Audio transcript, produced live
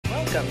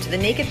Welcome to the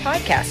Naked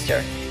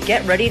Podcaster.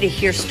 Get ready to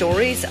hear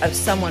stories of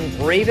someone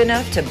brave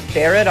enough to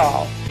bear it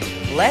all.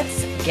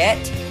 Let's get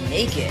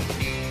naked.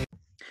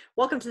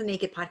 Welcome to the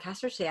Naked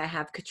Podcaster. Today I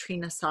have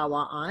Katrina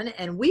Sawa on,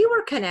 and we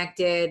were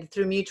connected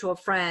through mutual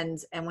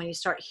friends. And when you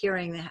start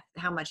hearing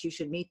how much you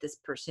should meet this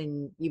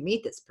person, you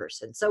meet this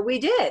person. So we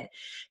did.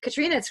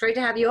 Katrina, it's great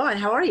to have you on.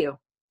 How are you?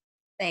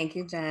 Thank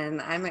you,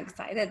 Jen. I'm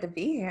excited to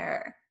be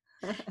here.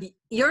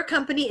 Your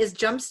company is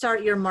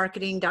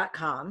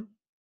jumpstartyourmarketing.com.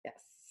 Yes.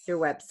 Your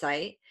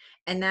website,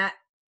 and that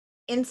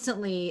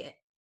instantly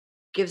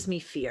gives me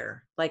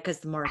fear, like, because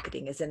the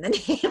marketing is in the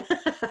name.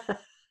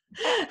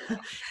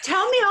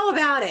 Tell me all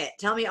about it.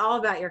 Tell me all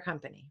about your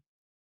company.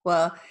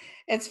 Well,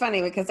 it's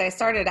funny because I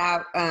started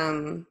out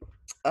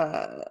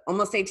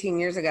almost 18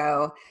 years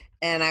ago,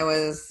 and I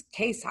was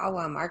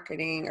K-Sawa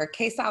Marketing or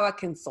K-Sawa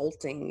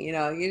Consulting. You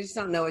know, you just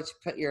don't know what you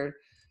put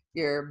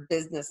your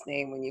business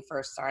name when you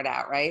first start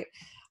out, right?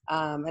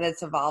 And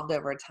it's evolved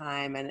over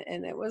time.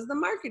 And it was the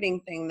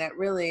marketing thing that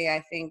really,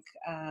 I think,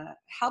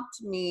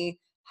 helped me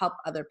help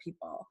other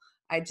people.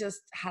 I just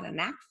had a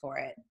knack for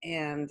it.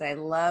 And I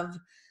love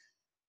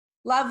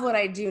what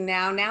I do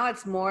now. Now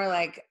it's more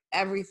like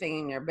everything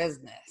in your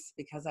business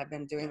because I've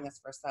been doing this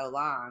for so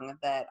long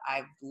that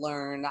I've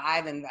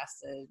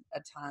invested a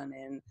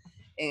ton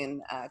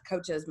in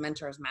coaches,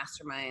 mentors,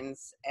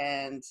 masterminds,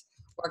 and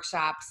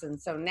workshops.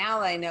 And so now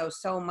I know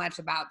so much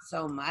about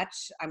so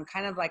much. I'm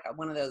kind of like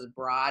one of those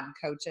broad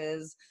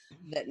coaches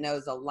that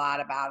knows a lot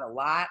about a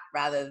lot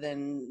rather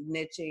than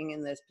niching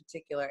in this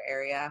particular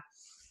area.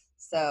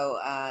 So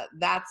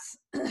that's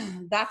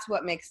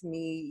what makes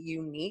me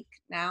unique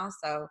now.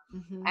 So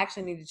I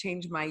actually need to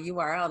change my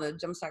URL to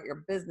Jumpstart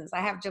Your Business.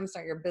 I have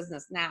Jumpstart Your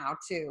Business now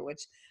too,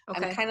 which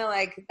I'm kind of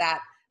like that.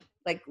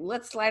 Like,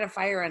 let's light a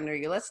fire under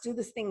you. Let's do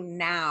this thing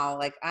now.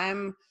 Like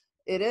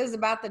it is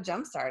about the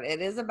jumpstart.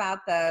 It is about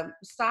the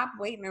stop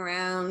waiting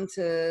around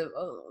to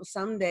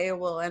someday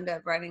we'll end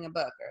up writing a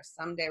book or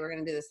someday we're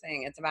going to do this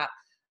thing. It's about,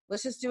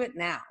 let's just do it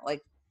now.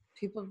 Like,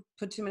 people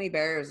put too many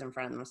barriers in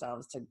front of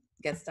themselves to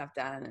get stuff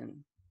done and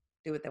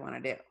do what they want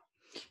to do.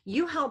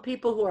 You help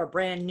people who are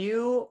brand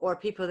new or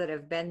people that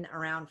have been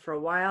around for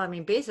a while. I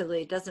mean,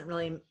 basically, it doesn't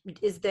really,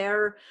 is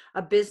there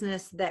a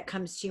business that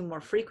comes to you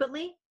more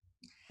frequently?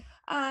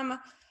 I'm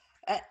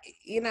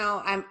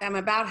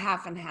about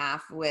half and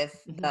half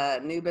with the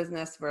new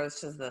business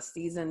versus the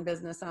seasoned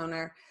business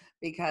owner,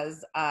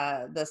 because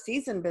the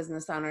seasoned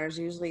business owner is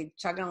usually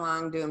chugging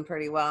along, doing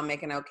pretty well,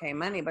 making okay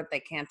money, but they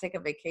can't take a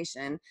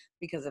vacation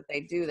because if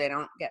they do, they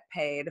don't get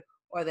paid,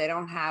 or they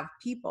don't have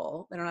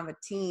people. They don't have a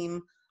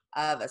team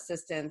of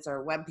assistants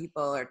or web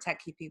people or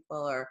techie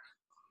people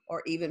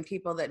or even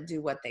people that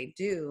do what they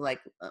do, like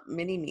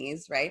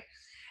mini-me's, right?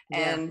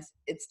 And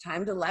it's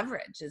time to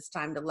leverage. It's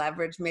time to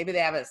leverage. Maybe they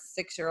have a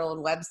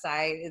 6-year-old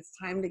website. It's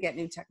time to get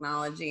new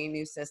technology,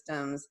 new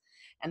systems,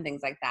 and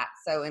things like that.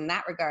 So in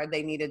that regard,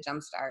 they need a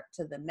jumpstart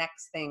to the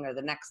next thing or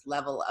the next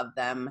level of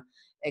them.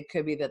 It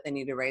could be that they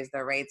need to raise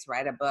their rates,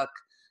 write a book,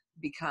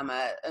 become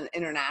an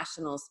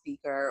international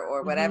speaker,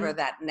 or whatever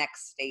that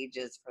next stage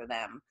is for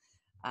them.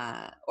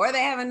 Or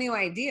they have a new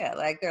idea.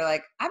 Like, they're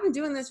like, I've been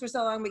doing this for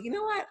so long, but you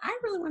know what? I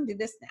really want to do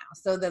this now.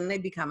 So then they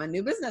become a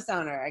new business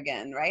owner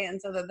again, right? And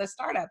so they're the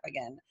startup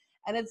again.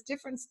 And it's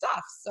different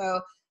stuff.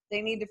 So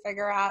they need to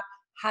figure out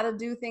how to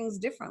do things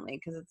differently,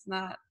 because it's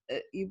not,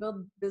 you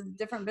build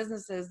different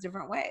businesses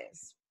different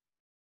ways.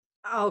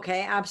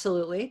 Okay,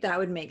 absolutely. That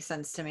would make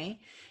sense to me.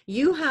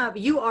 You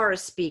are a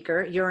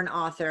speaker, you're an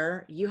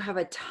author, you have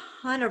a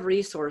ton of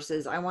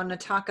resources. I want to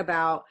talk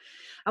about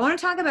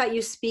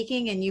you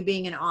speaking and you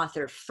being an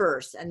author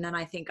first, and then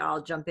I think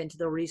I'll jump into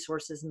the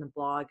resources and the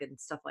blog and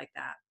stuff like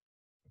that.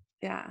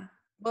 Yeah.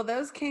 Well,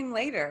 those came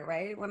later,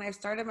 right? When I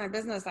started my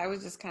business, I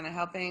was just kind of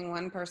helping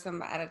one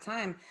person at a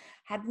time.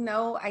 Had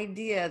no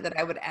idea that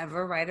I would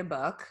ever write a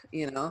book,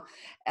 you know.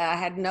 I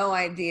had no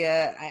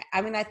idea.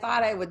 I mean, I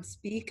thought I would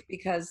speak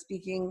because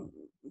speaking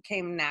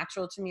came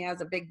natural to me. I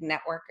was a big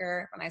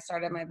networker when I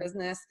started my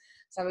business.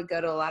 So I would go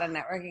to a lot of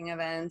networking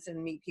events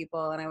and meet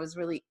people. And it was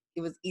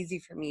easy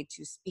for me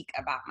to speak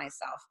about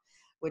myself,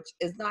 which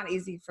is not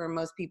easy for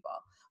most people,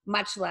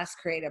 much less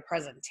create a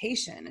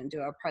presentation and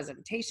do a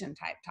presentation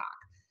type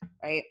talk,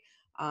 right?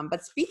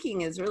 But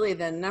speaking is really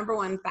the number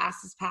one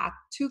fastest path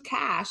to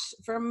cash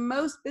for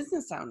most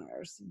business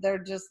owners. They're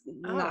just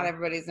not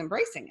everybody's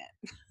embracing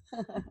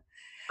it.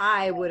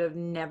 I would have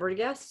never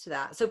guessed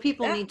that. So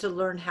people Yeah. need to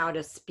learn how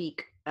to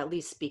speak, at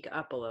least speak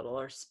up a little,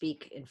 or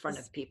speak in front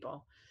of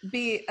people.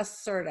 Be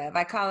assertive.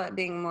 I call it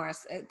being more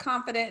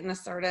confident and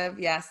assertive.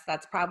 Yes,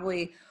 that's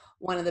probably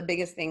one of the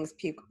biggest things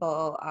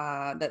people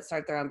that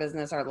start their own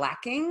business are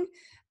lacking.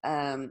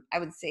 I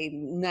would say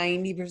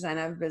 90%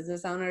 of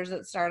business owners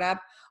that start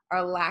up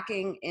are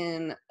lacking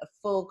in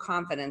full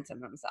confidence in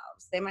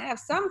themselves. They might have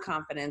some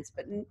confidence,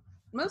 but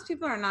most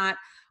people are not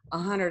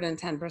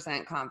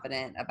 110%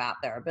 confident about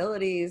their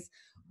abilities,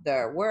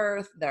 their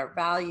worth, their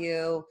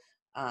value,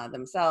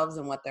 themselves,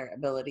 and what their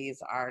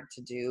abilities are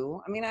to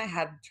do. I mean, I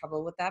had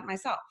trouble with that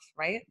myself,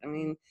 right? I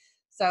mean,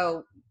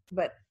 so,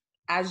 but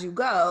as you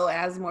go,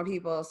 as more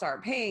people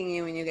start paying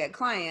you and you get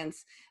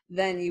clients,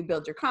 then you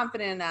build your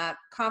confidence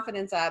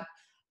up.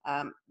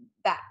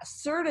 That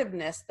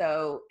assertiveness,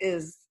 though,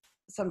 is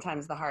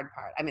sometimes the hard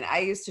part. I mean, I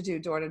used to do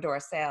door-to-door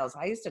sales.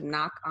 I used to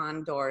knock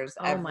on doors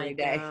Oh my every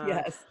day. God.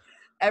 Yes,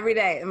 every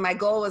day. And my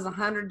goal was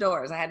 100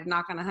 doors. I had to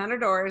knock on 100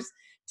 doors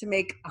to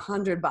make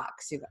 $100,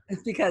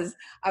 because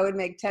I would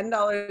make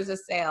 $10 a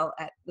sale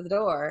at the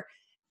door,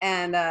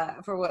 and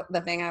for what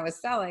the thing I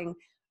was selling.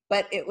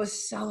 But it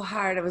was so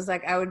hard. It was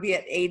like I would be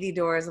at 80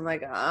 doors. I'm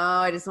like, oh,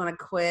 I just want to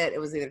quit. It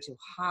was either too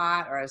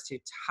hot or I was too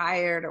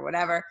tired or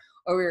whatever.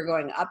 Or we were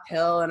going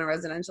uphill in a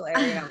residential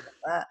area. And I was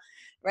like,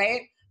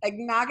 right? Like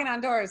knocking on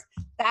doors.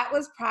 That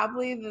was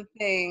probably the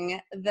thing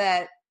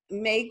that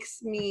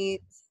makes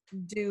me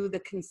do the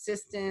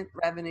consistent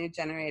revenue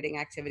generating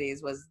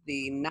activities, was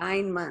the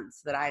 9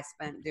 months that I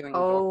spent doing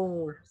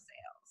door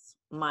sales.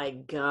 My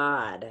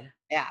God.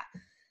 Yeah.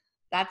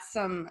 It's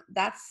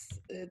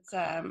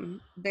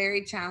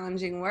very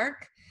challenging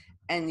work,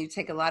 and you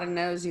take a lot of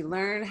no's. You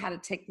learn how to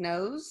take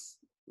no's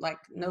like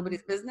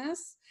nobody's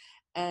business.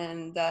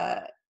 And,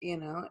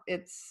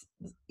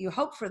 you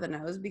hope for the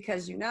no's,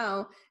 because,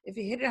 if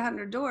you hit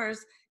 100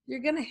 doors,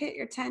 you're going to hit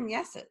your 10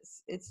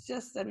 yeses. It's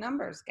just a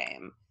numbers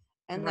game.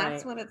 And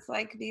that's what it's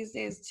like these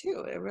days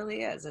too. It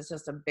really is. It's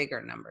just a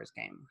bigger numbers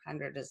game.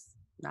 100 is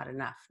not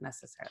enough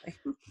necessarily.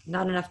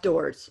 Not enough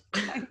doors.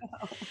 I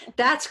know.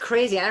 That's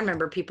crazy. I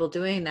remember people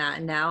doing that.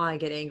 And now I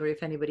get angry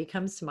if anybody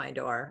comes to my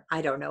door.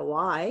 I don't know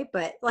why,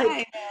 but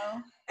I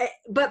know.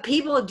 But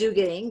people do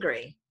get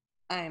angry.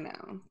 I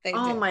know. They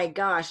do. My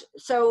gosh.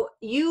 So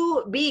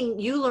you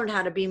learned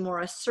how to be more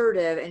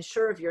assertive and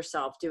sure of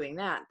yourself doing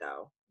that,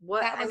 though.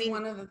 That was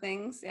one of the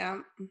things. Yeah.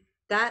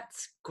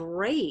 That's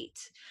great.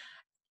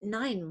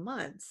 9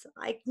 months.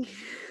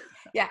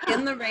 Yeah,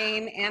 in the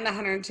rain and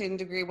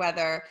 110-degree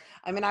weather.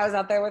 I mean, I was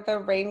out there with a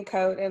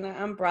raincoat and an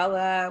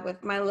umbrella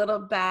with my little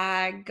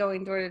bag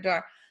going door to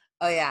door.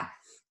 Oh yeah.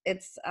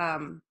 It's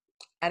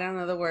I don't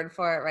know the word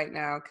for it right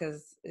now,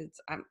 because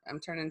I'm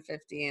turning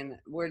 50 and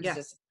words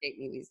just escape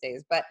me these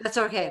days. But that's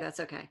okay. That's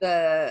okay.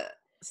 The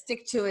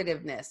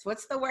stick-to-itiveness.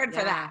 What's the word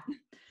for that?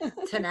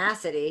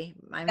 Tenacity.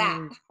 I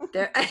mean,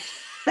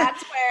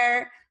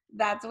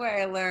 that's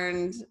where I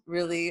learned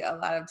really a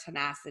lot of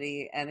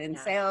tenacity. And in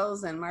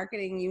sales and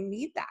marketing, you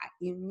need that.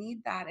 You need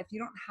that. If you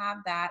don't have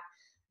that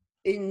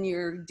in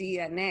your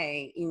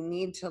DNA, you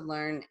need to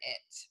learn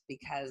it,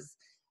 because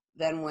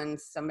then when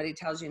somebody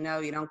tells you no,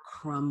 you don't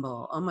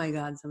crumble. Oh my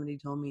God, somebody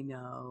told me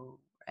no,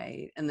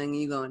 right? And then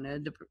you go into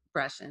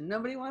depression.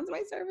 Nobody wants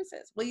my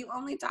services. Well, you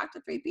only talk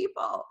to 3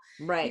 people.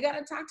 Right. You got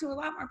to talk to a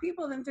lot more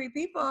people than 3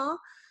 people,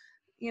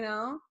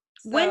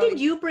 So, when did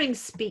you bring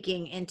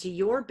speaking into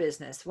your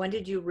business? When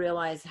did you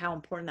realize how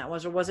important that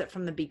was, or was it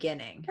from the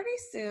beginning? Pretty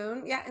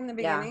soon. Yeah, in the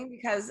beginning,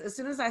 because as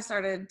soon as I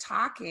started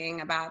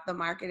talking about the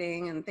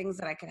marketing and things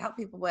that I could help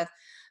people with,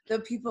 the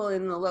people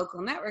in the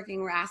local networking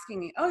were asking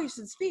me, oh, you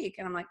should speak.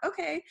 And I'm like,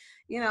 okay,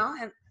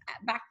 and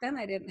back then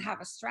I didn't have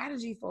a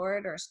strategy for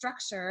it or a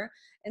structure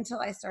until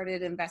I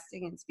started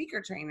investing in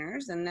speaker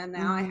trainers. And then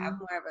now I have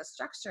more of a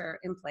structure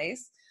in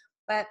place.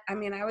 But I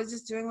mean, I was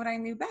just doing what I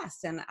knew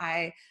best. And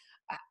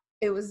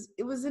it was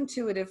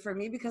intuitive for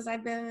me, because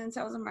I've been in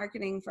sales and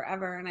marketing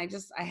forever, and I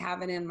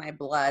have it in my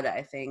blood,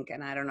 I think.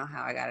 And I don't know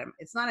how I got it.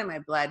 It's not in my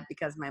blood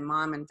because my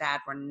mom and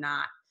dad were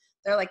not,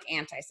 they're like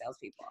anti-sales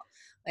people.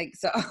 Like,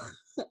 so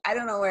I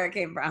don't know where it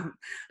came from,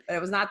 but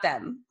it was not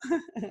them.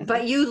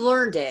 But you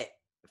learned it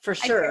for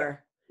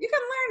sure. You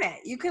can learn it.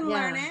 You can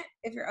learn it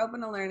if you're open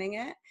to learning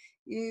it.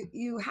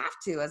 You have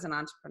to, as an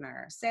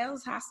entrepreneur.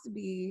 Sales has to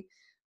be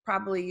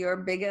probably your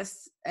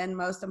biggest and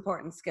most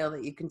important skill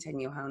that you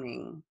continue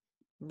honing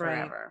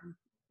forever.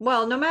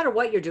 Well, no matter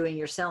what you're doing,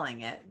 you're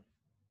selling it.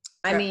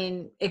 Sure. I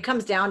mean, it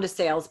comes down to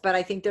sales, but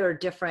I think there are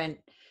different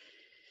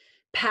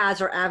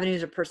paths or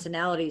avenues or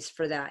personalities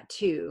for that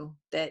too.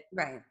 That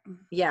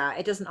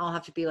it doesn't all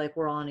have to be like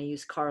we're on a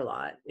used car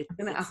lot.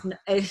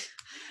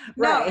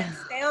 No,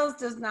 sales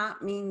does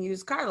not mean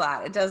used car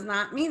lot. It does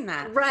not mean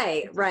that.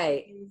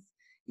 Right.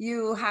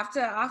 You have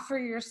to offer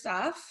your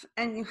stuff,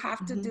 and you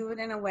have to do it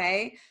in a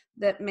way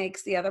that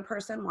makes the other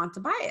person want to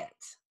buy it.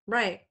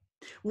 Right.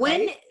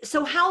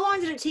 So how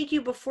long did it take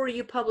you before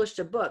you published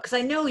a book? Because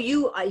I know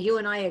you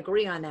and I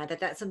agree on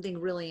that's something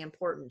really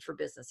important for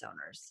business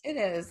owners. It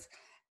is.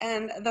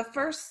 And the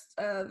first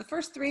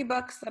 3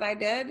 books that I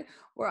did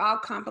were all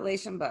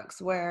compilation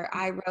books, where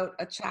I wrote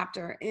a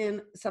chapter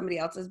in somebody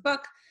else's book,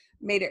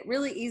 made it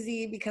really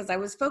easy, because I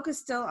was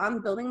focused still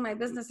on building my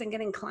business and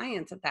getting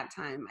clients at that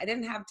time. I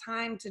didn't have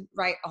time to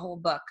write a whole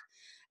book,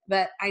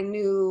 but I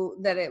knew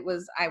that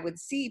I would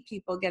see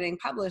people getting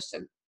published,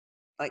 and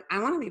like, I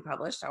want to be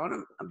published. I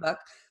want a book.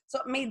 So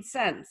it made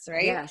sense,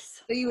 right?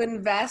 Yes. So you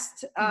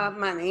invest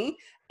money,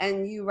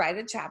 and you write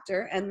a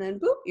chapter, and then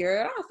boop,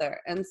 you're an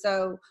author. And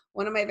so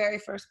one of my very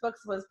first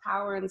books was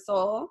Power and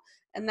Soul,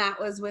 and that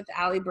was with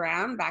Allie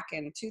Brown back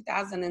in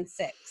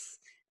 2006.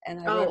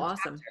 And I wrote a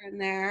chapter in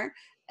there,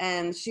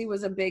 And she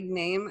was a big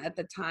name at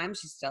the time.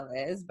 She still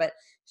is, but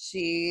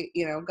she,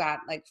 got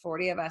like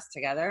 40 of us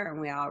together and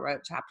we all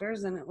wrote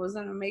chapters, and it was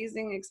an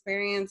amazing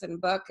experience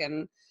and book,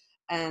 and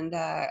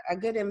a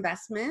good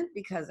investment,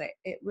 because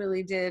it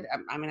really did.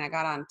 I mean, I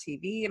got on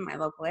TV in my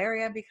local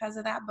area because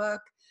of that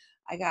book.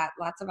 I got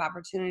lots of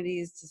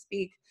opportunities to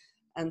speak.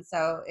 And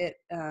so it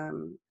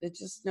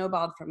just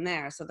snowballed from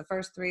there. So the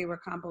first 3 were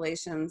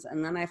compilations.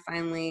 And then I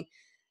finally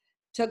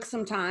took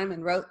some time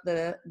and wrote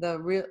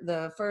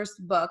the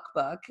first book,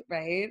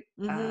 right?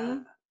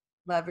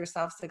 Love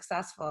Yourself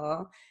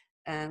Successful,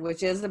 and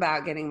which is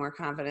about getting more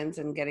confidence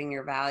and getting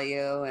your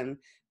value and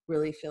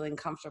really feeling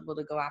comfortable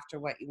to go after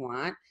what you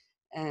want,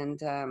 and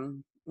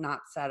not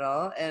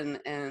settle.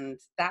 And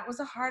that was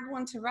a hard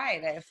one to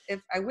write.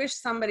 If I wish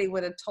somebody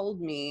would have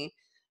told me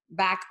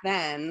back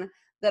then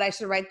that I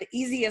should write the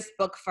easiest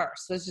book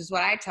first, which is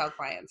what I tell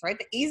clients, right?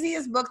 The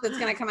easiest book that's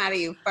going to come out of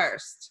you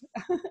first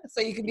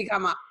so you can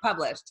become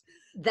published.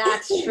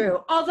 That's true.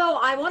 Although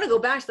I want to go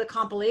back to the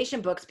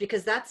compilation books,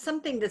 because that's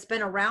something that's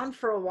been around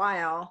for a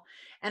while.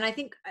 And I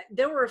think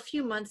there were a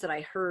few months that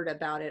I heard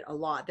about it a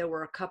lot. There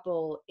were a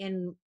couple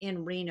in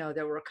Reno.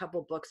 There were a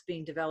couple books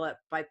being developed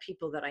by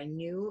people that I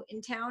knew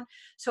in town.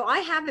 So I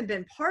haven't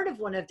been part of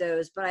one of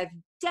those, but I've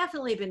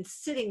definitely been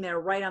sitting there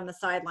right on the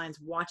sidelines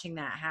watching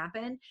that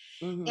happen.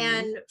 Mm-hmm.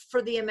 And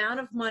for the amount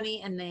of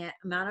money and the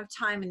amount of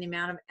time and the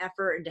amount of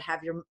effort, and to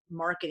have your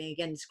marketing,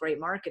 again, it's great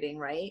marketing,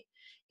 right?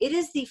 It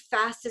is the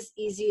fastest,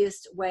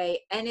 easiest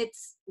way. And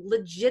it's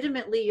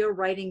legitimately, you're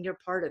writing your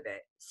part of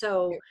it.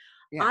 So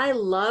yeah. I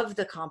love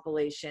the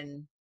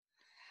compilation.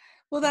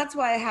 Well, that's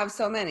why I have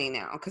so many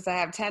now, because I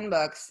have 10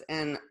 books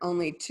and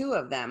only 2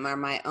 of them are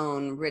my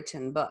own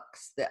written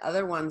books. The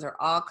other ones are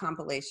all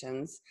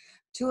compilations.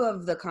 2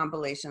 of the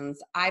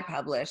compilations I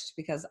published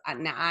because I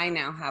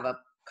now have a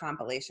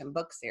compilation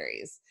book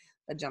series,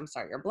 the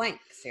Jumpstart Your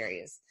Blank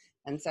series.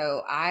 And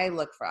so I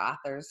look for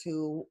authors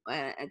who,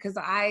 because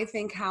I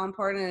think how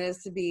important it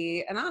is to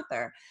be an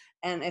author.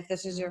 And if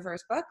this is your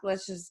first book,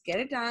 let's just get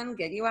it done,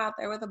 get you out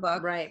there with a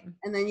book. Right.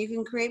 And then you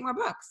can create more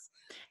books.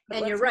 But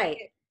and you're right.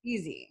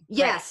 Easy.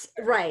 Yes.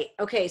 Right.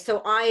 Okay.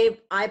 So I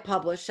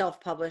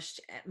self-published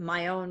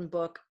my own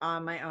book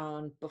on my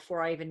own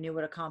before I even knew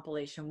what a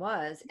compilation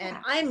was. Yeah. And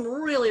I'm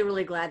really,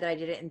 really glad that I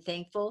did it and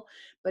thankful.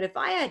 But if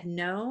I had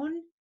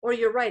known, or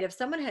you're right, if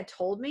someone had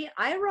told me,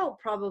 I wrote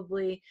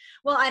probably,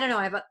 well, I don't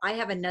know. I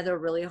have another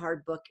really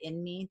hard book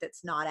in me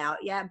that's not out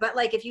yet. But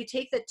like, if you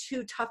take the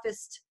 2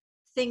 toughest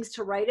things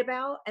to write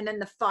about and then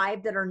the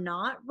 5 that are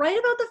not, write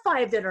about the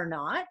 5 that are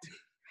not.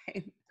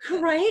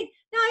 Right?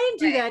 No, I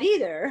didn't do that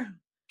either.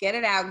 Get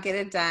it out, get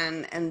it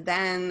done, and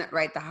then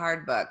write the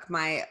hard book.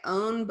 My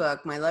own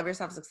book, my Love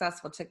Yourself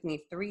Successful, took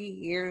me 3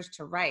 years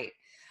to write.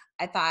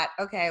 I thought,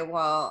 when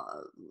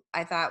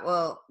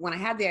I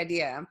had the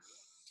idea,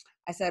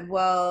 I said,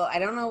 well, I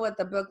don't know what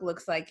the book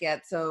looks like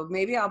yet, so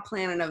maybe I'll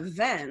plan an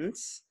event.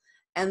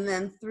 And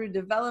then through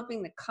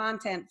developing the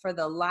content for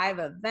the live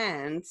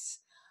event,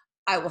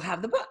 I will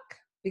have the book,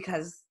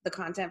 because the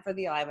content for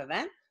the live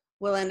event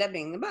will end up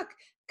being the book,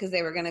 because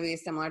they were going to be a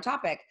similar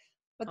topic.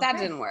 But that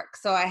didn't work.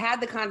 So I had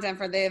the content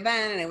for the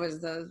event, and it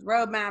was the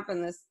roadmap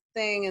and this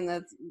thing and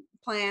the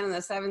plan and the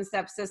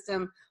 7-step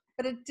system,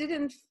 but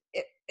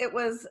it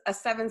was a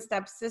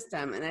 7-step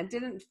system, and it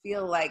didn't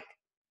feel like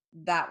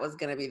that was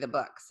going to be the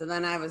book. So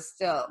then I was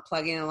still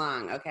plugging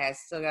along. Okay, I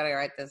still got to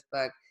write this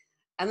book.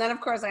 And then,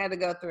 of course, I had to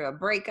go through a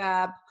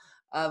breakup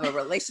of a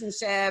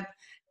relationship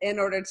in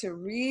order to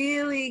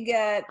really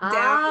get down.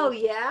 Oh,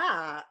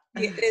 yeah.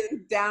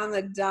 Down in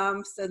the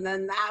dumps. And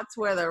then that's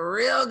where the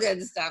real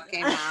good stuff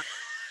came out.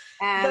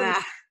 And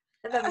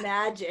the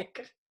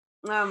magic.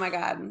 Oh, my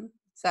God.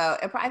 So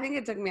I think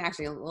it took me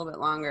actually a little bit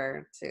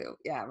longer to,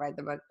 write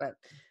the book, but.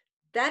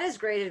 That is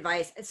great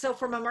advice. And so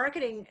from a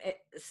marketing,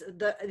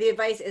 the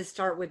advice is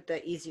start with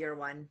the easier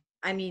one.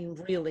 I mean,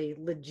 really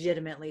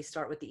legitimately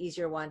start with the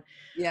easier one.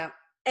 Yeah.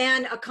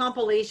 And a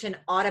compilation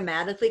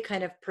automatically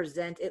kind of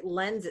it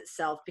lends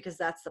itself, because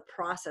that's the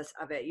process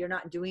of it. You're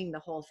not doing the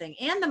whole thing.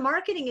 And the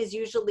marketing is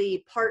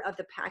usually part of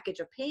the package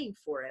of paying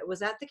for it. Was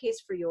that the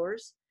case for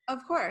yours?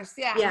 Of course.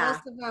 Yeah.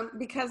 Most of them,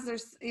 because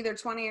there's either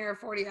 20 or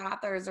 40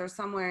 authors or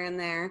somewhere in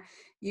there,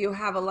 you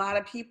have a lot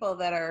of people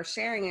that are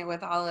sharing it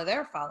with all of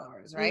their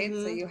followers, right?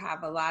 Mm-hmm. So you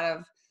have a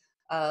lot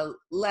of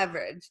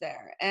leverage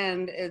there.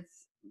 And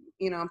it's,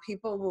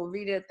 people will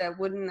read it that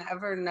wouldn't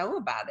ever know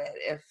about it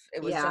if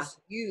it was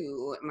just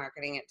you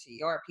marketing it to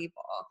your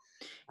people.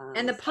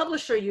 And the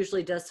publisher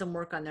usually does some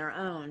work on their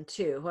own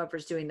too,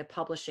 whoever's doing the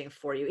publishing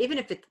for you. Even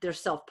if they're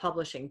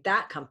self-publishing,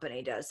 that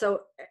company does.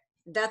 So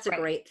that's a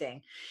great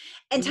thing.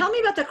 And tell me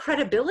about the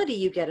credibility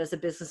you get as a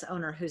business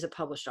owner who's a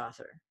published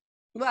author.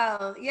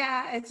 Well,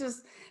 yeah, it's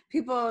just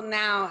people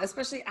now,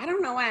 especially, I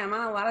don't know why, I'm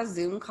on a lot of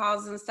Zoom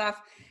calls and stuff,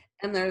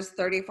 and there's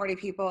 30, 40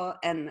 people,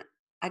 and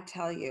I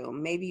tell you,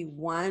 maybe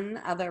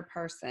one other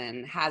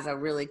person has a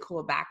really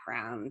cool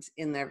background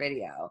in their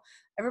video.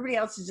 Everybody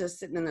else is just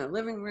sitting in their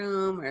living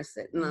room or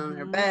sitting on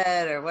their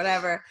bed or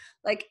whatever.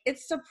 Like, it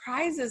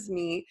surprises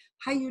me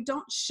how you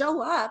don't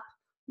show up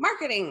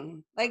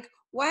marketing. Like,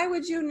 why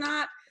would you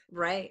not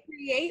Right.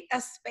 Create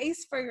a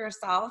space for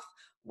yourself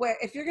where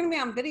if you're going to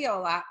be on video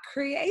a lot,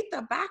 create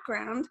the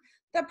background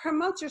that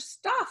promotes your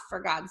stuff, for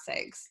God's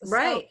sakes. So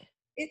Right.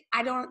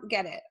 I don't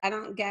get it. I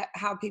don't get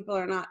how people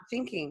are not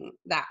thinking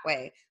that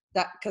way.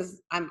 That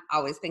because I'm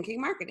always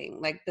thinking marketing.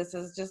 Like this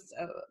is just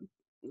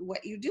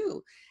what you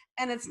do.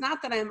 And it's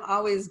not that I'm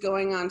always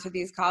going on to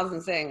these calls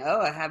and saying,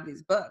 oh, I have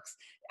these books.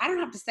 I don't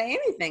have to say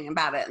anything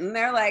about it. And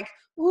they're like,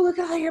 oh, look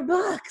at all your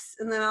books.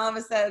 And then all of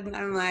a sudden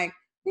I'm like,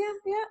 yeah,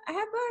 I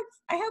have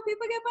books. I help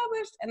people get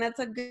published. And that's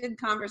a good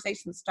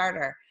conversation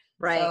starter.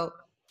 Right. So,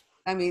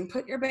 I mean,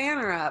 put your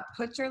banner up,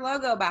 put your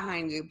logo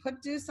behind you,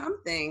 do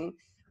something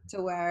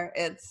to where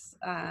it's,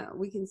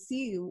 we can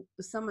see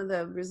some of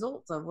the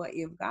results of what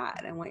you've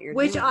got and what you're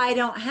Which doing. I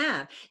don't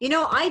have. You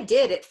know, I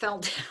did. It fell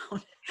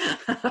down.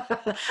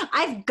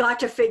 I've got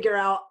to figure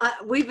out,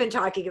 we've been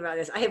talking about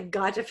this. I have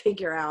got to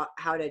figure out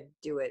how to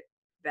do it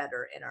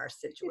better in our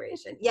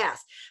situation.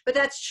 Yes, but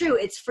that's true.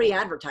 It's free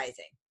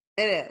advertising.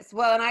 It is.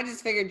 Well, and I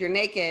just figured you're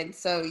naked,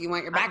 so you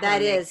want your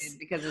background that naked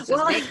because it's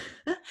just naked.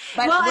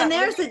 But well, and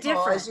there's the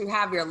difference. You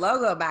have your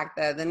logo back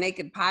there, the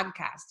Naked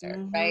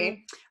Podcaster, right?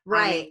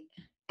 Right.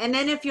 And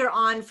then if you're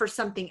on for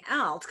something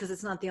else, because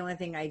it's not the only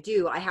thing I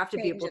do, I have to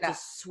be able to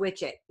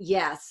switch it.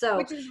 Yeah. So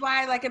which is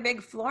why like a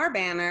big floor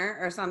banner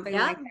or something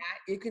like that,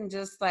 you can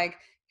just like,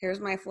 here's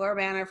my floor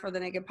banner for the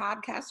Naked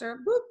Podcaster.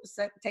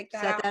 Boop, take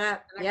that out. Set that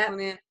up.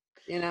 Yeah.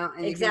 You know,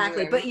 and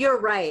exactly. But you're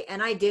right.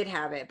 And I did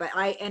have it, but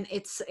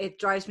it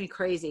drives me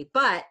crazy,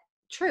 but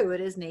true.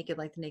 It is naked,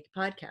 like the Naked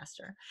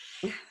Podcaster.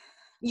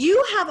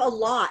 You have a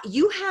lot.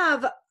 You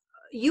have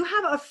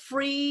a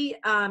free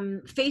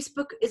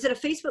Facebook. Is it a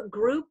Facebook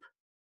group?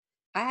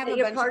 I have a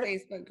bunch of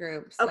Facebook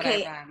groups.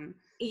 Okay.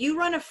 You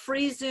run a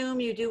free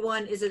Zoom. You do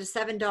one. Is it a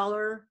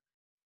 $7?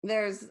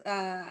 There's,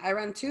 I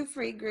run 2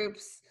 free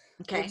groups,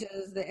 okay, which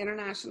is the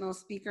International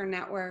Speaker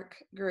Network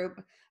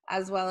group,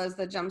 as well as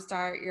the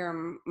Jumpstart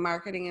Your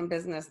Marketing and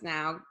Business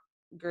Now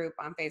group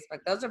on Facebook.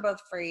 Those are both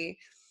free.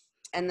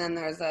 And then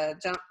there's a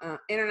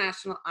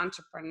International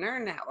Entrepreneur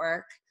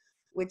Network,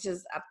 which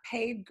is a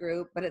paid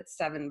group, but it's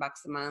 $7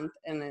 a month.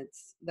 And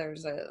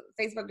there's a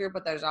Facebook group,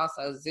 but there's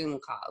also Zoom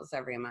calls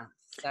every month.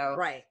 So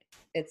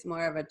it's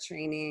more of a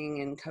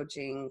training and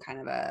coaching kind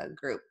of a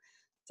group.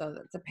 So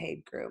it's a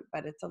paid group,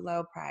 but it's a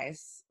low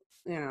price.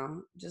 You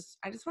know,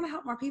 I just want to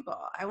help more people.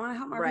 I want to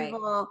help more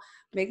people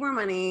make more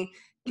money,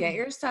 get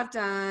your stuff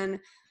done.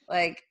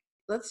 Like,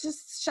 let's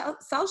just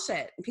sell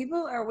shit.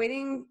 People are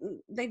waiting.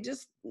 They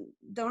just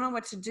don't know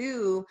what to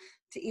do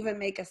to even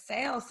make a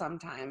sale.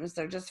 Sometimes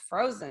they're just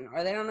frozen,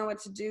 or they don't know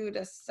what to do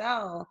to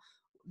sell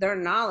their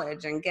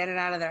knowledge and get it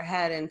out of their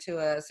head into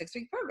a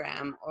 6-week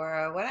program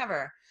or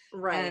whatever.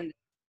 And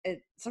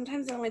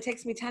sometimes it only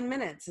takes me 10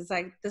 minutes. It's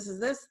like, this is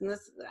this, and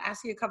this,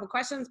 ask you a couple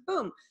questions,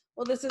 boom.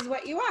 Well, this is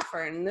what you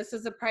offer, and this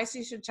is the price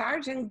you should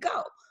charge, and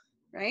go.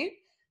 Right.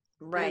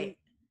 And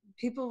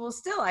people will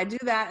still, I do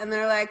that, and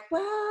they're like,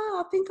 well,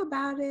 I'll think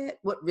about it.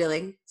 What,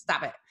 really?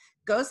 Stop it.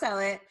 Go sell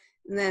it.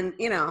 And then,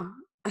 you know,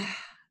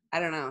 I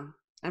don't know.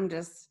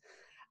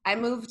 I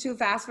move too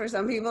fast for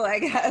some people, I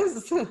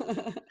guess.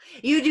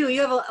 You do.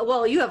 You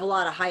have a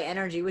lot of high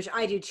energy, which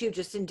I do too,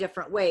 just in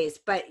different ways.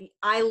 But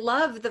I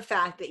love the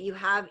fact that you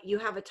have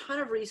a ton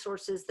of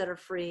resources that are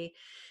free.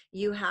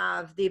 You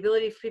have the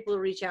ability for people to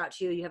reach out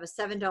to you. You have a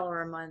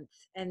 $7 a month,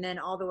 and then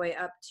all the way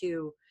up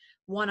to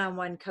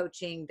one-on-one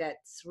coaching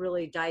that's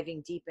really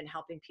diving deep and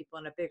helping people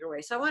in a bigger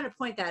way. So I want to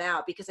point that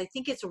out because I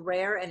think it's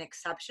rare and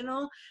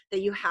exceptional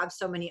that you have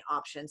so many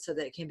options so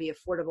that it can be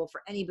affordable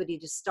for anybody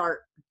to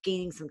start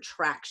gaining some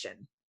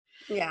traction.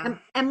 Yeah.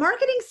 And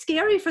marketing's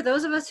scary for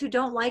those of us who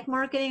don't like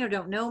marketing or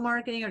don't know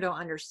marketing or don't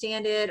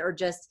understand it, or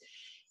just,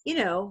 you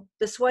know,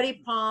 the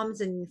sweaty palms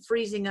and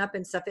freezing up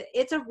and stuff.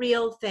 It's a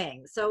real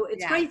thing. So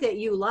it's great that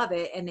you love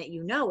it and that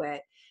you know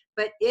it,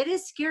 but it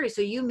is scary.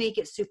 So you make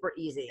it super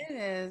easy. It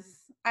is.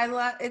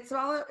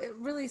 It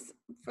really,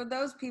 for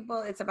those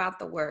people, it's about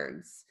the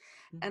words.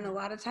 And a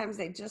lot of times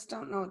they just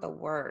don't know the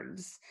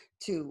words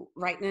to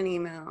write in an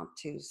email,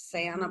 to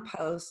say on a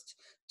post,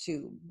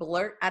 to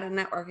blurt at a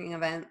networking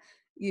event.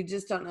 You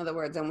just don't know the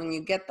words. And when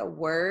you get the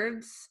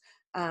words,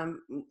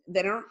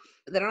 they don't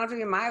have to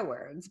be my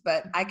words,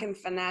 but I can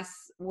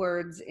finesse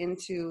words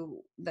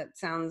into that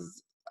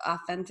sounds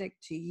authentic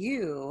to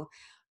you.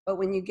 But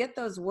when you get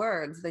those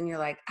words, then you're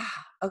like,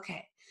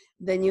 okay.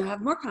 Then you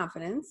have more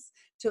confidence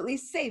to at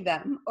least say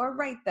them or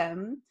write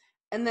them.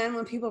 And then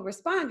when people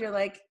respond, you're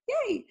like,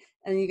 yay.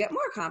 And you get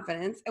more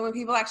confidence. And when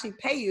people actually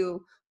pay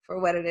you for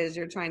what it is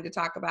you're trying to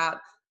talk about,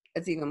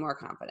 it's even more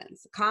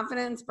confidence.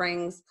 Clarity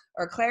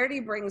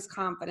brings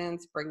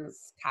confidence,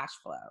 brings cash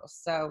flow.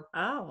 So.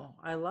 Oh,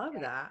 I love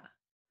that.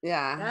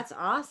 Yeah. That's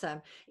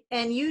awesome.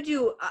 And you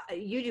do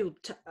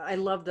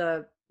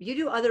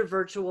other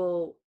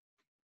virtual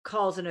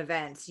calls and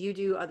events. You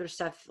do other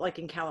stuff like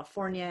in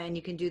California, and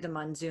you can do them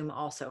on Zoom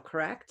also,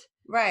 correct?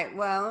 Right.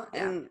 Well,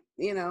 and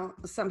you know,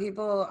 some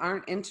people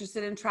aren't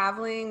interested in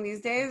traveling these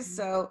days.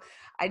 So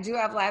I do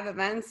have live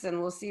events, and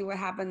we'll see what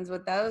happens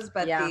with those.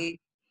 But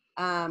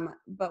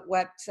But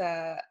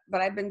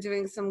I've been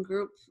doing some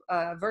group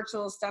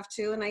virtual stuff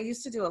too, and I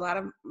used to do a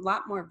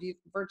lot more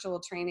virtual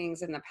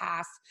trainings in the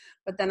past.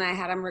 But then I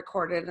had them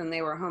recorded, and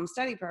they were home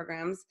study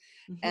programs.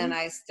 And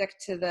I stick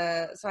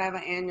to so I have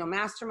an annual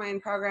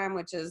mastermind program,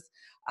 which is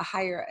a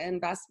higher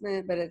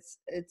investment, but it's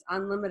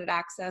unlimited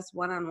access,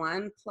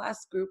 one-on-one,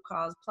 plus group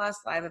calls, plus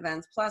live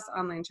events, plus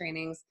online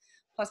trainings,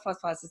 plus.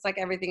 It's like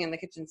everything in the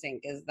kitchen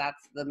sink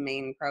that's the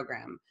main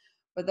program.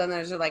 But then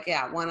there's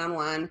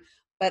one-on-one.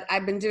 But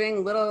I've been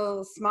doing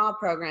little small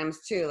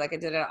programs too. Like I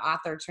did an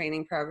author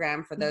training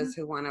program for those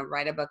who want to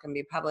write a book and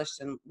be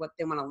published and what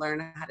they want to learn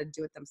how to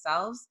do it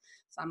themselves.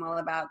 So I'm all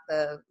about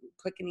the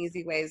quick and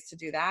easy ways to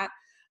do that.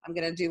 I'm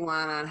going to do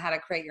one on how to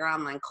create your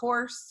online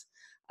course.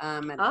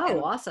 And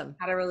awesome.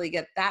 How to really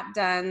get that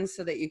done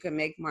so that you can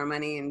make more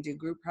money and do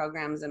group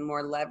programs and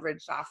more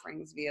leveraged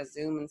offerings via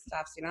Zoom and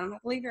stuff. So you don't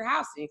have to leave your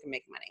house and you can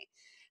make money.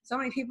 So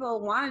many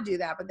people want to do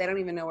that, but they don't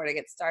even know where to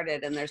get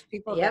started. And there's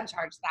people that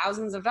charge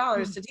thousands of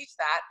dollars to teach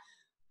that,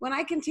 when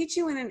I can teach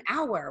you in an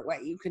hour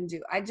what you can do.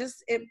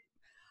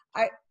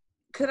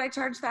 Could I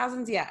charge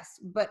thousands? Yes.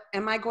 But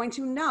am I going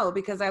to? No,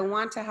 because I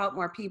want to help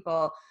more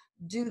people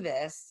do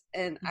this,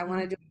 and I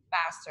want to do it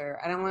faster.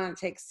 I don't want to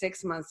take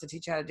 6 months to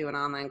teach you how to do an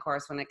online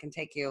course when it can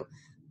take you,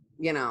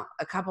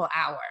 a couple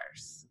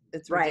hours.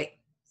 It's ridiculous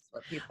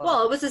what people.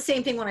 Well, it was the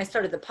same thing when I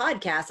started the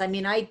podcast. I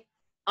mean,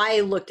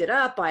 I looked it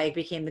up. I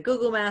became the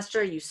Google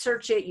master. You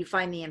search it, you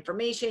find the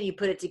information, you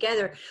put it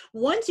together.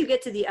 Once you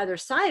get to the other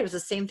side, it was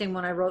the same thing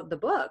when I wrote the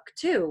book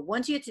too.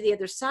 Once you get to the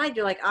other side,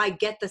 you're like, I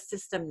get the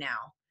system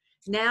now.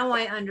 Now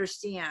I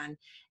understand.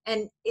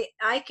 And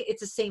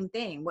it's the same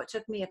thing. What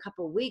took me a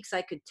couple of weeks,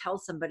 I could tell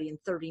somebody in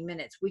 30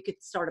 minutes, we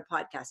could start a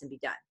podcast and be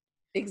done.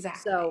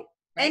 Exactly. So,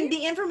 right? And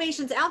the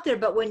information's out there,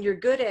 but when you're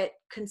good at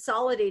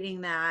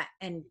consolidating that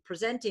and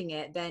presenting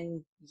it,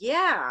 then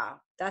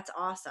that's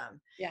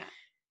awesome.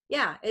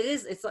 Yeah, it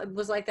is. It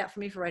was like that for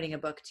me for writing a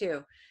book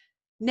too.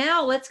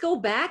 Now let's go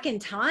back in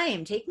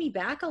time. Take me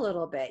back a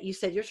little bit. You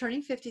said you're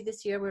turning 50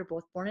 this year. We were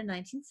both born in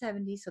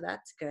 1970, so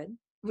that's good.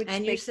 Which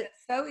makes it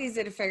so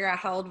easy to figure out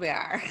how old we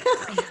are.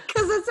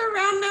 Because it's a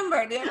round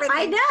number.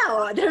 I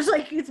know. There's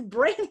it's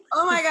brain.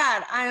 Oh my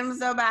God. I am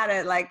so bad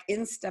at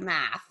Insta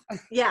math.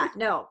 Yeah,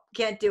 no,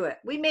 can't do it.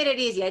 We made it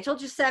easy. I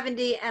told you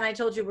 70 and I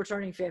told you we're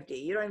turning 50.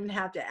 You don't even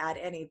have to add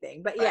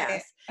anything, but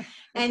yes.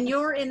 And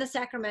you're in the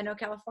Sacramento,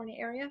 California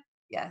area?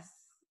 Yes.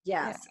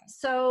 Yes. Yeah.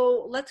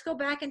 So let's go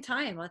back in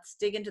time. Let's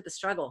dig into the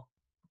struggle.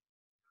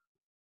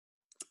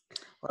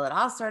 Well, it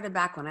all started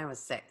back when I was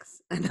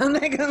 6. And I'm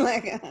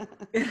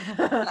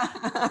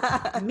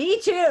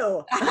Me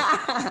too.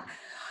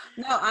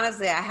 No,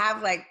 honestly, I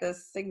have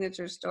this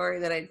signature story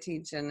that I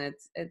teach, and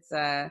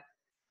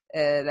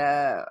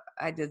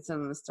I did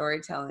some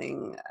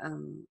storytelling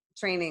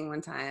training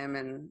one time,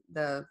 and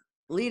the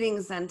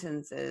leading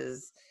sentence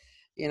is,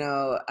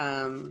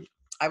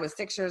 I was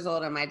 6 years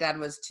old and my dad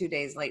was 2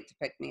 days late to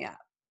pick me up.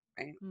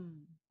 Right.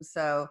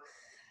 So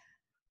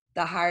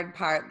the hard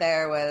part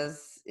there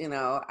was,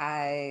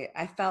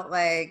 I felt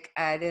like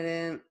I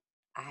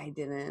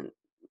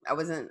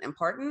wasn't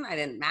important. I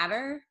didn't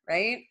matter.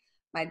 Right.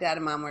 My dad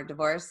and mom were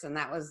divorced, and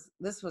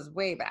this was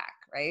way back.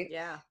 Right.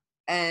 Yeah.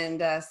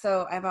 And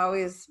so I've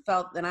always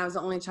felt, and I was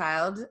the only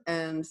child.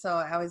 And so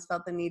I always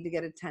felt the need to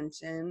get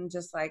attention,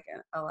 just like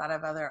a lot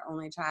of other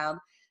only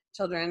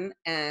children.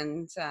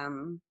 And,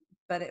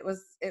 but it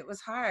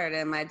was hard,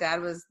 and my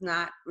dad was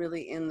not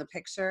really in the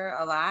picture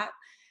a lot.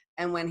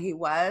 And when he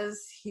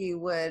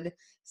would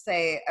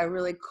say a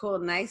really cool,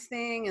 nice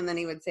thing, and then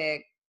he would say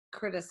a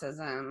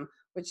criticism,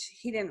 which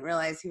he didn't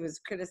realize he was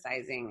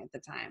criticizing at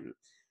the time,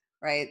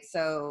 right?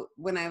 So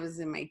when I was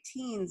in my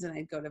teens and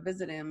I'd go to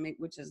visit him,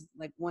 which is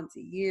once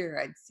a year,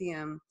 I'd see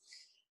him,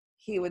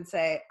 he would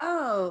say,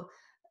 "Oh,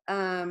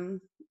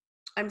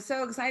 I'm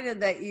so excited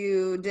that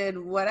you did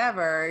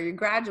whatever, you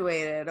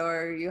graduated,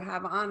 or you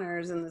have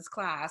honors in this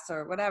class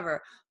or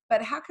whatever,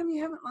 but how come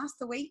you haven't lost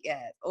the weight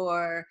yet?"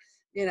 Or,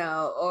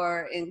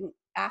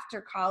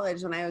 after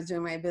college, when I was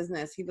doing my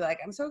business, he'd be like,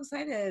 "I'm so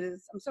excited.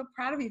 I'm so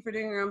proud of you for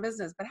doing your own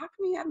business, but how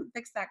come you haven't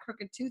fixed that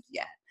crooked tooth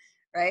yet?"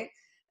 Right.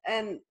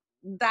 And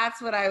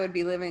that's what I would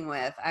be living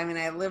with. I mean,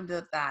 I lived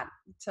with that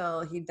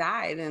till he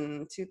died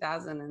in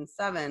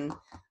 2007.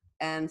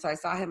 And so I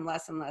saw him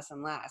less and less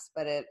and less,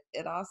 but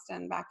it all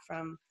stemmed back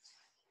from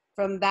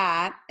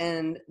that,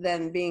 and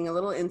then being a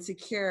little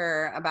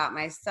insecure about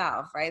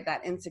myself, right?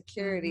 That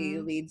insecurity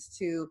leads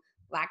to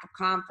lack of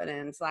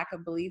confidence, lack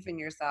of belief in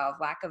yourself,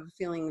 lack of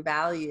feeling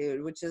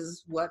valued, which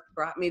is what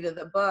brought me to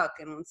the book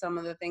and some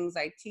of the things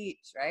I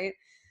teach, right?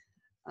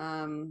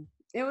 I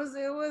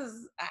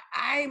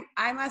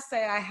must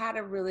say I had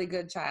a really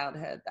good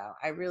childhood, though.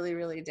 I really,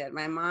 really did.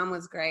 My mom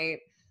was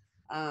great.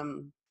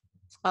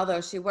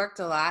 Although she worked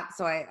a lot.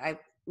 So I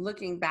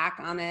looking back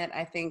on it,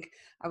 I think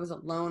I was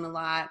alone a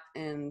lot,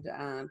 and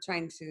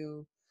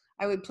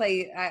I would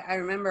play, I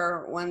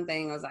remember one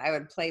thing was I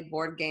would play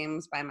board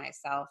games by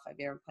myself. Have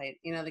you ever played,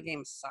 the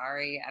game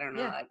Sorry? I don't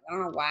know. Yeah. I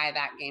don't know why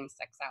that game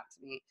sticks out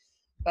to me,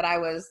 but I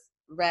was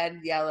red,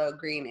 yellow,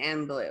 green,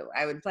 and blue.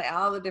 I would play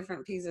all the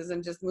different pieces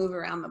and just move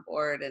around the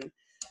board. And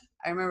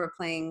I remember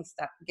playing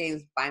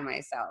games by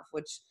myself,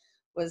 which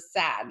was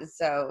sad.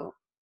 So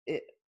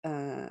it,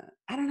 I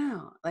don't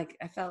know, like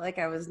I felt like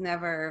I was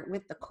never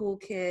with the cool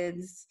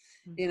kids.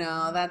 You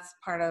know, that's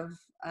part of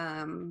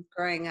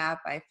growing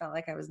up. I felt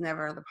like I was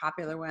never the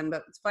popular one.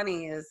 But what's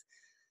funny is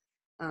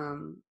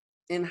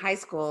in high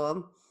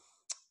school,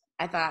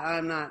 I thought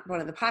I'm not one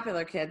of the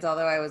popular kids,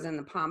 although I was in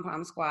the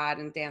pom-pom squad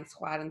and dance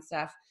squad and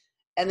stuff.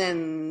 And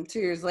then 2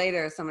 years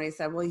later, somebody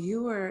said, well,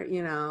 you were,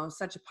 you know,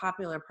 such a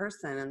popular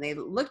person. And they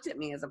looked at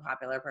me as a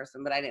popular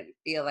person, but I didn't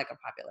feel like a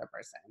popular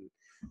person.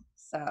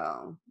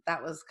 So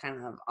that was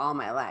kind of all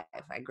my life.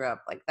 I grew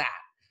up like that.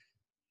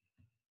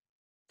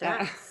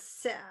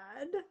 That's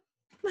sad.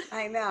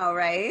 I know,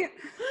 right?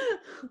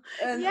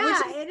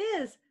 Yeah, it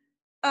is.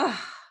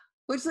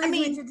 Which leads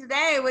me to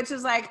today, which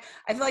is like,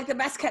 I feel like the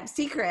best kept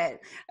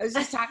secret. I was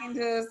just talking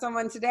to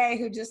someone today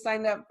who just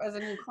signed up as a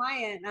new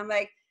client. And I'm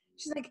like,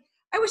 she's like,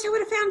 I wish I would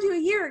have found you a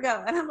year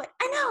ago. And I'm like,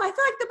 I know, I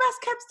feel like the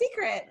best kept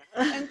secret.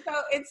 And so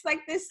it's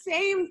like the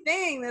same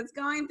thing that's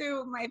going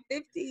through my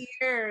 50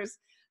 years.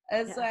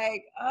 It's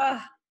like,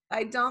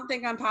 I don't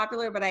think I'm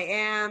popular, but I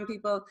am.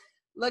 People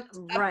look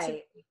up to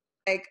me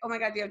like, oh my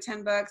God, you have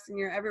 10 books and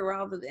you're everywhere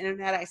all over the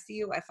internet. I see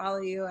you, I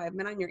follow you. I've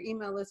been on your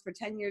email list for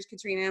 10 years,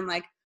 Katrina. I'm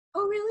like,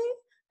 oh, really?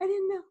 I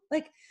didn't know.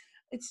 Like,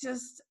 it's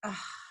just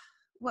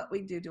what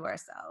we do to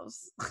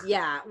ourselves.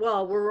 Yeah.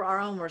 Well, we're our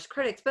own worst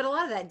critics, but a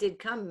lot of that did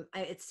come,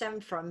 it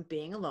stemmed from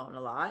being alone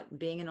a lot,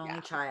 being an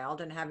only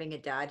child and having a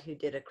dad who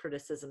did a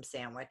criticism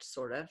sandwich,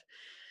 sort of,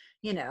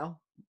 you know.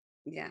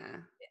 Yeah.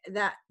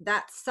 That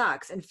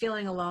sucks. And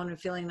feeling alone and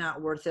feeling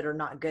not worth it or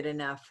not good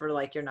enough, or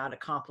like you're not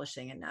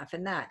accomplishing enough.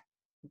 And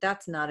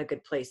that's not a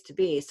good place to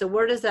be. So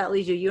where does that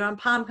lead you? You're on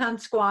pom-pom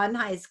squad in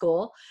high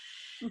school.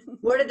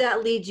 Where did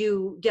that lead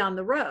you down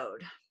the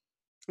road?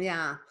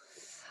 Yeah.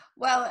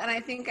 Well, and I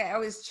think I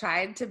always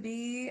tried to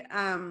be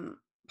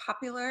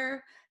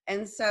popular.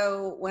 And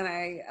so when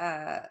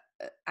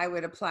I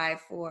would apply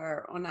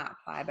for, well, not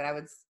apply, but I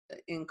would,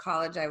 in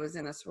college, I was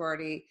in a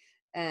sorority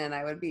and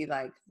I would be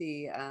like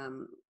the,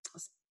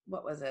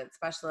 what was it?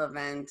 Special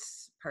event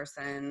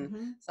person.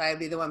 Mm-hmm. So I'd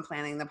be the one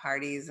planning the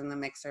parties and the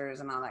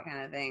mixers and all that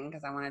kind of thing,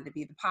 because I wanted to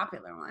be the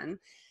popular one.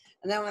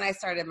 And then when I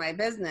started my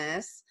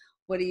business,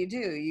 what do?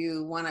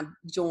 You want to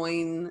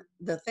join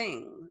the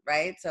thing,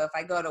 right? So if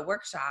I go to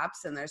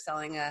workshops and they're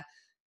selling a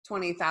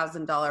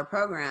 $20,000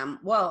 program,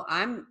 well,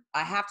 I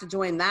have to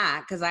join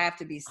that because I have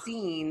to be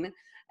seen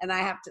and I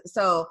have to.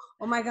 So,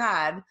 oh my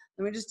God,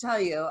 let me just tell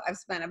you, I've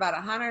spent about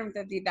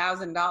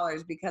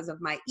 $150,000 because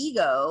of my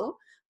ego,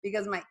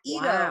 because my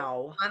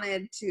ego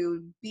wanted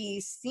to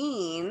be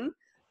seen.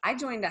 I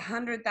joined a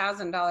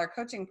 $100,000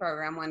 coaching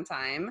program one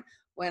time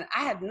when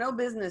I had no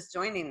business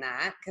joining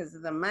that because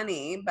of the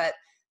money, but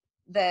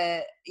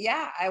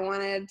I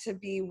wanted to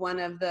be one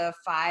of the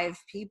 5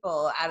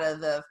 people out of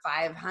the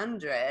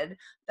 500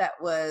 that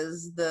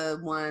was the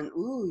one,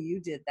 ooh, you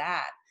did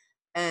that.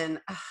 And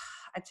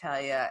I tell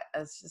you,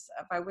 it's just,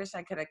 if I wish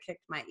I could have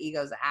kicked my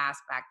ego's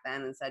ass back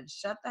then and said,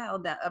 shut the hell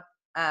down,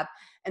 up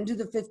and do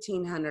the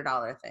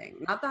 $1,500 thing,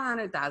 not the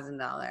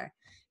 $100,000,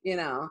 you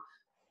know.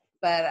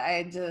 But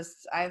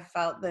I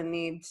felt the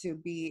need to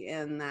be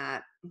in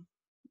that,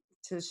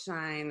 to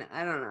shine.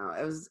 I don't know.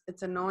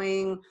 It's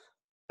annoying,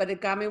 but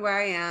it got me where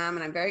I am,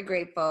 and I'm very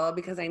grateful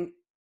because I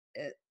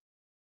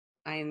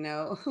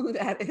know who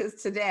that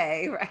is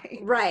today, right?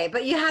 Right,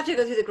 but you have to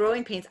go through the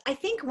growing pains. I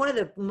think one of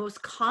the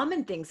most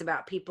common things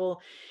about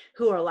people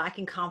who are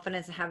lacking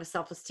confidence and have a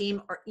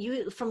self-esteem, or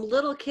from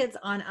little kids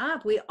on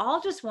up, we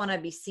all just want to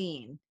be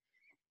seen.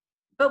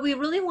 But we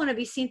really want to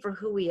be seen for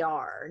who we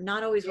are,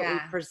 not always what we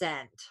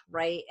present,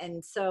 right?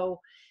 And so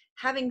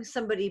having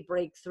somebody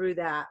break through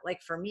that,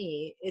 like for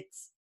me,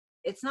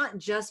 it's not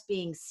just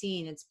being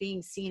seen, it's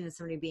being seen and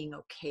somebody being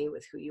okay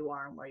with who you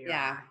are and where you're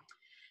at.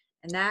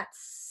 And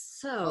that's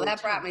so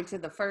that brought me to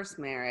the first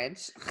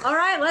marriage. All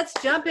right, let's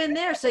jump in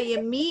there. So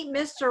you meet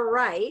Mr.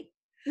 Right,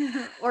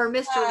 or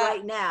Mr.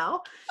 Right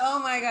now.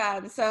 Oh my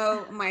God.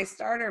 So my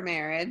starter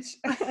marriage,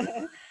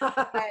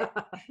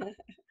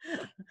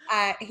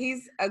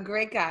 he's a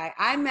great guy.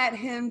 I met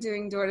him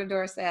doing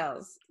door-to-door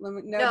sales.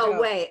 No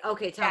way.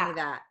 Okay, tell me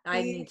that.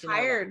 I need to know. He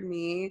hired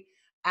me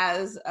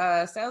as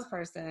a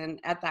salesperson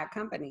at that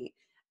company.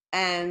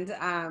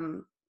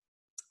 And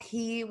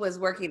he was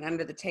working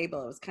under the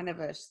table. It was kind of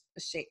a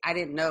shady. I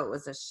didn't know it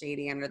was a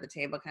shady under the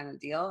table kind of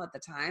deal at the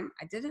time.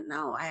 I didn't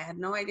know. I had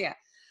no idea.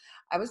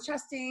 I was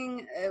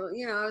trusting,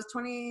 you know, I was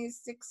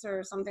 26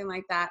 or something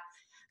like that,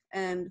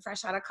 and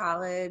fresh out of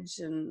college,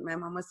 and my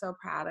mom was so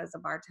proud as a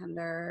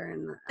bartender,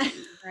 and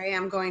here I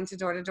am going to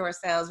door-to-door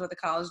sales with a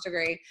college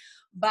degree,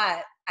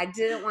 but I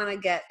didn't want to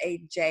get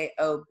a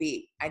job.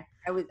 I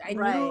knew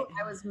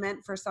I was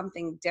meant for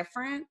something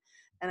different,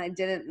 and I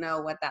didn't know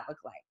what that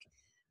looked like.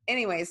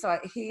 Anyway, so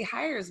he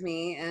hires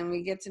me, and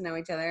we get to know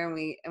each other, and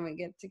we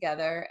get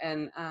together,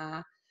 and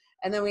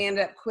then we end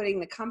up quitting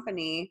the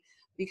company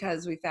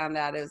because we found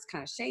out it was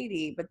kind of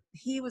shady, but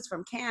he was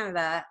from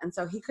Canada. And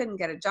so he couldn't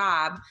get a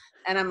job.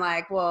 And I'm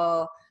like,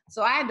 well,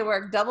 so I had to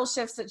work double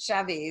shifts at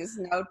Chevy's,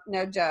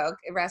 no joke,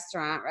 a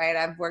restaurant, right?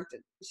 I've worked at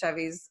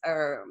Chevy's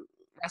or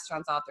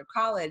restaurants all through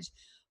college,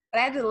 but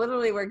I had to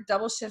literally work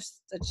double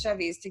shifts at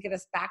Chevy's to get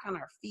us back on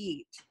our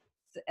feet.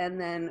 And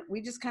then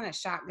we just kind of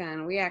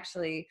shotgun. We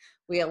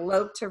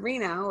eloped to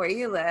Reno, where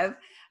you live,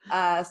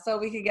 so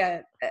we could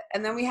get,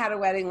 and then we had a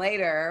wedding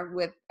later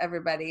with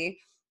everybody.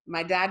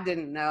 My dad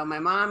didn't know. My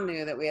mom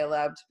knew that we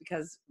eloped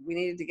because we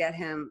needed to get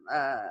him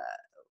a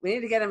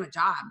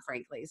job,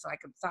 frankly, so I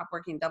could stop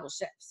working double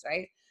shifts,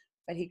 right?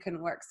 But he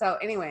couldn't work. So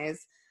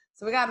anyways,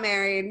 so we got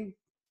married.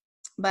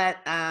 But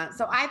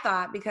so I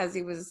thought, because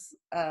he was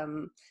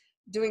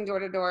doing door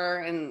to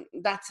door, and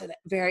that's a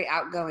very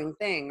outgoing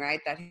thing,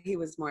 right? That he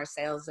was more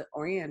sales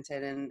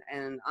oriented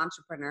and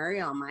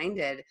entrepreneurial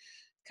minded.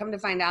 Come to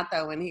find out,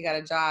 though, when he got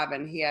a job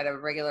and he had a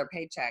regular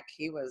paycheck,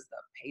 he was the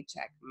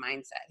paycheck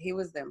mindset. He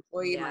was the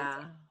employee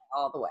mindset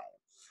all the way.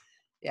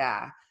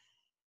 Yeah.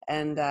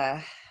 And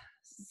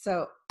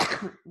so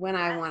when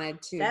I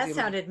wanted to, that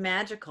sounded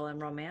magical and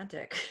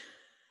romantic.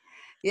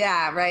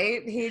 Yeah,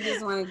 right. He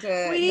just wanted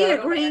to. We need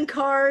a green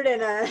card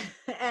and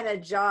a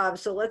job,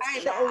 so let's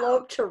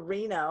elope to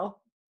Reno.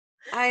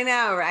 I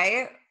know,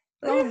 right?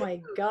 Oh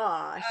my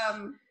gosh.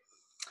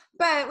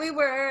 But we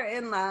were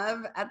in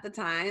love at the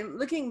time.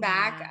 Looking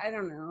back, I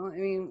don't know. I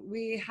mean,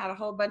 we had a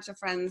whole bunch of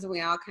friends, and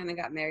we all kind of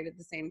got married at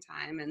the same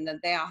time, and then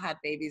they all had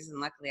babies, and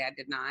luckily I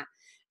did not.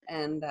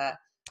 And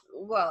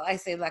well, I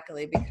say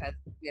luckily because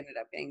we ended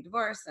up getting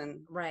divorced,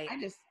 and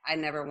I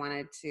never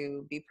wanted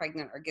to be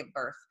pregnant or give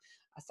birth.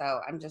 So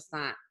I'm just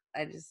not,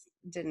 I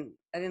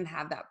didn't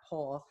have that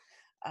pull.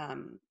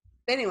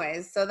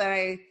 Anyways, so that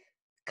a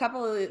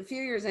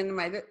few years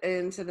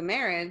into the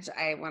marriage,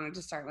 I wanted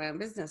to start my own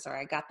business, or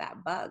I got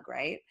that bug,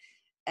 right?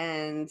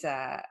 And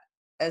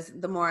as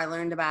the more I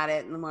learned about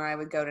it and the more I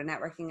would go to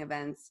networking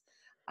events,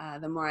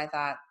 the more I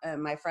thought,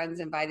 my friends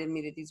invited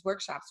me to these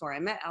workshops where I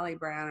met Allie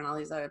Brown and all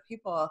these other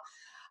people.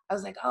 I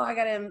was like, oh, I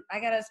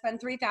gotta spend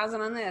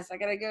 $3,000 on this. I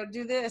gotta go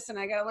do this, and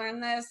I gotta learn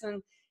this.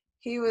 And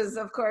he was,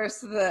 of course,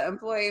 the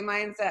employee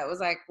mindset was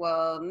like,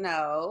 well,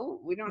 no,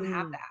 we don't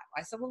have that.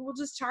 I said, well, we'll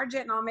just charge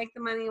it and I'll make the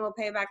money and we'll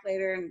pay it back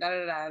later, and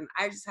da-da-da. And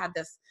I just had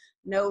this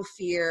no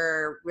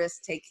fear,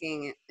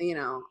 risk-taking,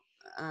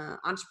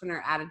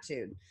 entrepreneur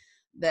attitude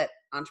that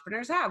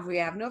entrepreneurs have. We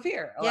have no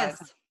fear. Yes.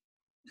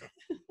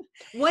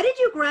 What did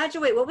you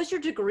graduate? What was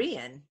your degree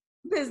in?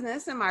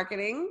 Business and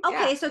marketing.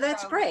 Okay, so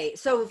that's great.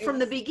 So from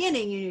the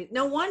beginning,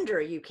 no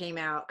wonder you came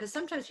out, because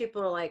sometimes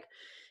people are like,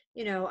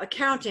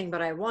 accounting,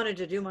 but I wanted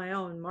to do my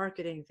own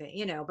marketing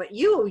thing, but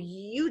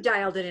you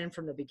dialed it in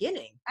from the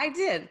beginning. I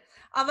did.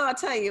 Although I'll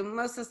tell you,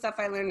 most of the stuff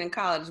I learned in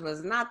college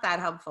was not that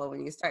helpful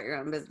when you start your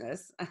own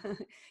business.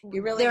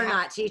 They're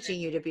not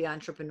teaching you to be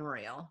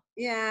entrepreneurial.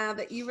 Yeah,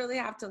 that you really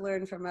have to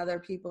learn from other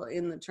people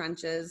in the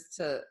trenches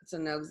to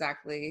know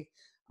exactly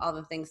all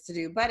the things to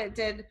do. But it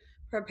did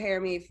prepare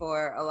me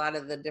for a lot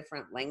of the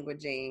different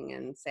languaging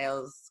and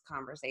sales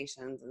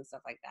conversations and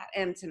stuff like that,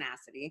 and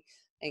tenacity.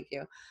 Thank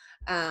you.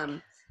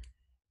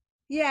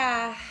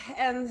 Yeah,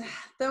 and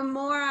the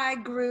more I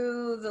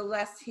grew, the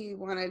less he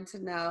wanted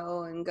to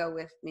know and go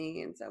with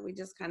me. And so we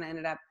just kind of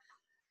ended up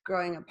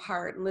growing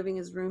apart and living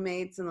as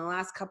roommates. In the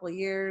last couple of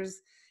years,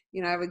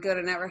 I would go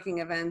to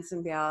networking events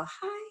and be all,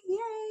 hi,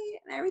 yay,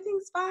 and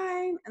everything's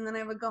fine. And then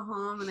I would go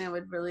home and I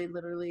would really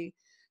literally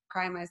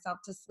cry myself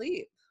to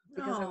sleep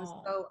because I was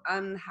so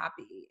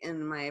unhappy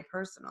in my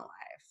personal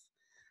life.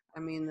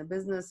 I mean, the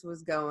business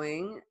was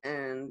going,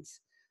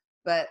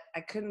 but I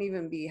couldn't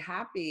even be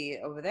happy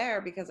over there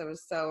because I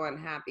was so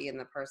unhappy in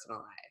the personal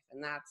life.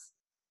 And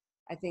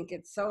I think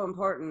it's so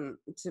important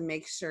to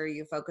make sure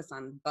you focus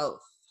on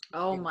both.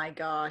 Oh my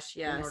gosh,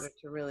 yes. In order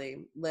to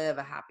really live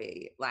a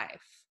happy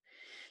life.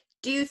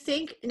 Do you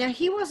think, now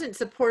he wasn't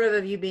supportive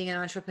of you being an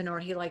entrepreneur.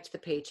 He liked the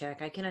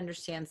paycheck. I can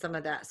understand some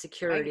of that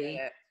security. I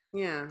get it.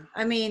 Yeah.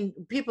 I mean,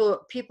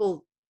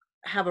 people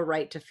have a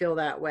right to feel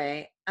that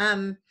way.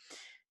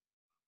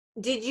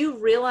 Did you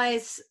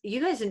realize,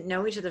 you guys didn't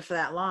know each other for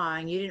that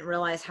long, you didn't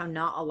realize how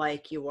not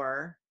alike you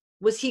were?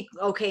 Was he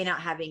okay not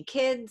having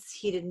kids?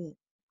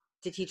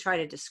 Did he try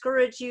to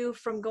discourage you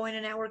from going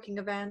to networking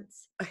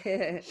events?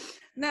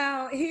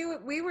 No,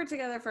 we were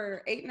together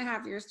for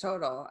 8.5 years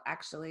total,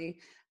 actually.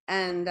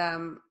 And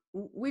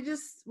we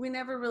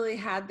never really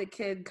had the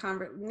kid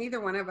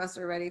neither one of us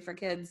were ready for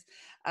kids.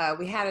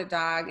 We had a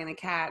dog and a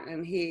cat,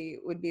 and he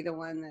would be the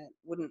one that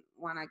wouldn't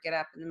want to get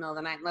up in the middle of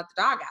the night and let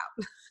the dog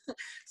out.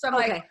 So I'm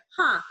like,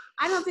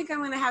 I don't think I'm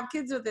going to have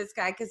kids with this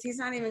guy, because he's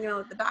not even going to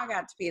let the dog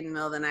out to be in the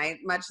middle of the night,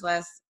 much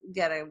less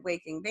get a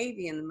waking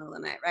baby in the middle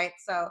of the night, right?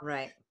 So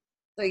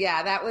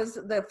yeah, that was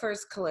the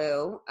first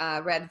clue,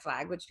 red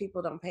flag, which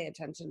people don't pay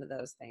attention to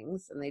those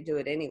things, and they do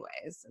it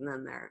anyways, and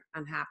then they're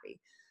unhappy.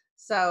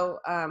 So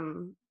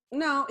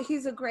No,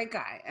 he's a great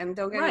guy. And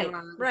don't get me Right,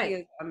 wrong, he right. is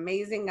an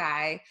amazing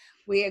guy.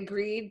 We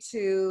agreed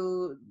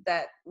to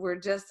that we're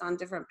just on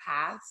different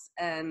paths,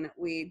 and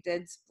we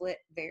did split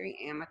very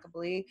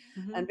amicably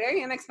Hmm. and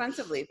very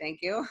inexpensively. Thank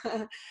you.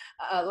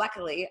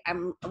 Luckily,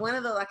 I'm one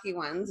of the lucky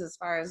ones as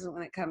far as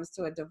when it comes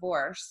to a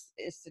divorce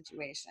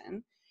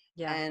situation.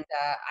 Yeah. And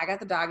I got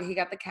the dog, he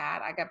got the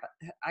cat. I got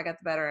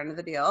the better end of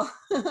the deal.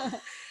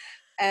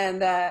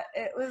 And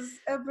it was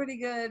a pretty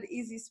good,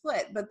 easy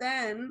split. But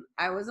then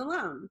I was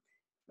alone,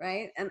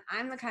 right? And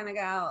I'm the kind of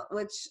gal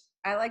which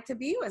I like to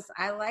be with.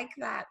 I like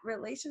that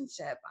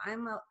relationship.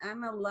 I'm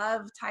a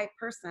love type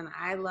person.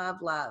 I love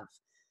love,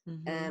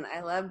 Hmm. and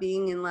I love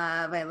being in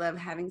love. I love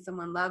having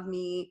someone love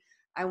me.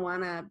 I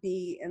want to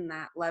be in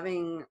that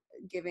loving,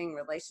 giving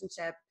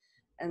relationship.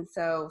 And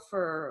so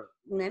for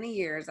many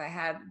years, I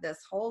had this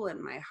hole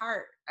in my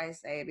heart, I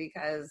say,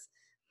 because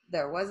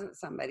there wasn't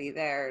somebody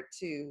there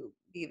to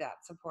be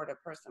that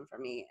supportive person for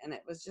me. And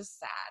it was just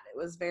sad. It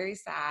was very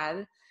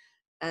sad.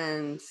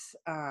 And,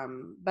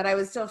 but I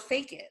would still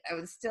fake it. I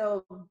would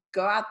still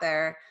go out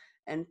there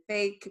and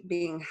fake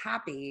being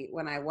happy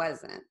when I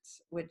wasn't,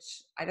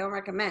 which I don't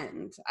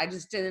recommend. I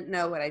just didn't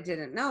know what I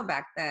didn't know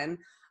back then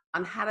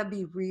on how to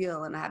be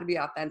real and how to be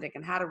authentic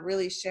and how to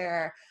really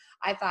share.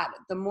 I thought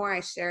the more I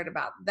shared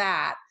about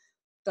that,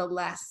 the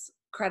less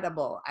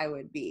credible I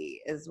would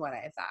be, is what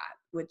I thought,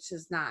 which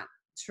is not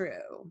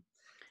true.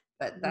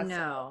 But that's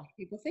No.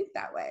 people think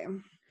that way.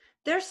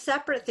 They're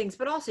separate things,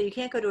 but also you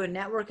can't go to a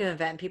networking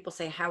event and people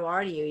say, "How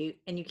are you?"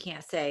 And you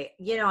can't say,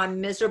 "I'm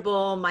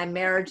miserable. My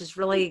marriage is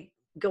really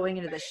going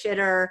into the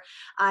shitter."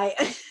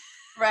 I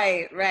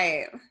Right,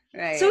 right,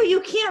 So right,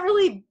 you can't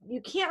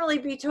really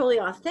be totally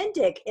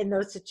authentic in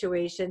those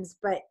situations,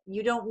 but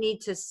you don't need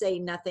to say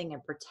nothing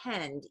and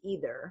pretend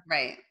either.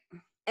 right.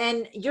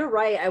 And you're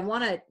right. I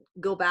want to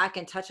go back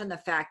and touch on the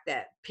fact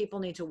that people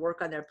need to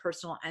work on their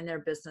personal and their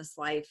business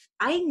life.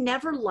 I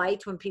never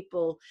liked when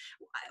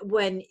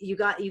you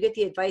get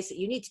the advice that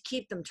you need to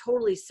keep them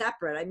totally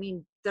separate. I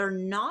mean, they're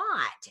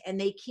not, and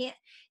they can't.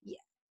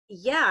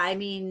 Yeah, I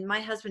mean,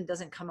 my husband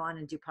doesn't come on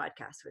and do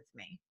podcasts with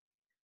me,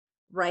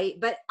 right?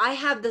 But I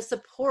have the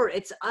support.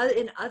 It's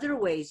in other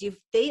ways.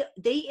 They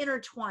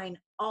intertwine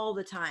all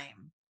the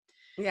time.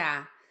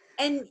 Yeah.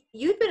 And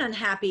you've been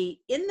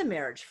unhappy in the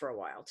marriage for a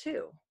while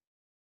too.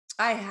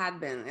 I had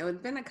been. It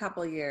had been a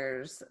couple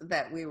years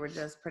that we were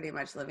just pretty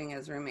much living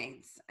as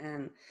roommates,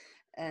 and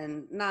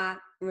not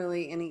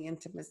really any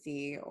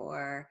intimacy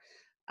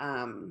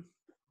um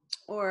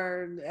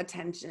or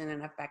attention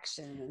and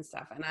affection and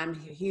stuff. And I'm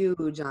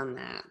huge on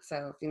that.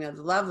 So if you know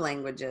the love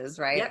languages,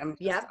 right? Yep, I'm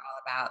just yep.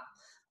 all about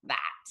that.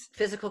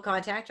 Physical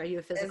contact. Are you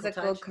a physical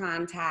Physical touch?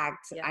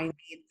 contact. Yep. I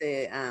need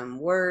the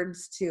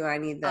words too. I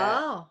need the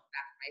Oh,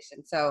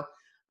 affirmation. So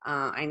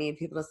I need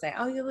people to say,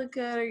 "Oh, you look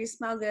good," or "You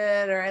smell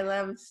good," or "I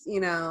love,"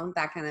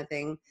 that kind of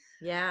thing.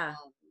 yeah.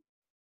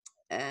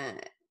 Uh,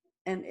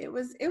 and it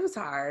was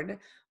hard,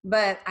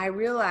 but I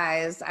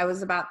realized I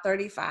was about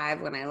 35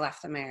 when I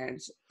left the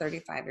marriage,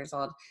 35 years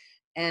old.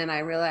 And I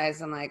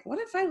realized, I'm like, what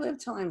if I live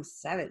till I'm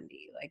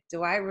 70? Like,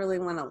 do I really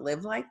want to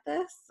live like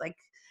this? Like,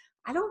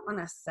 I don't want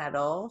to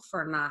settle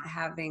for not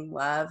having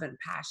love and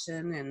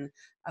passion and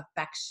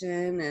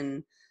affection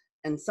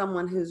and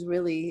someone who's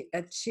really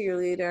a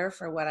cheerleader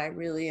for what I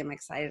really am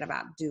excited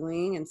about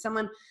doing. And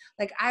someone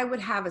like, I would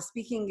have a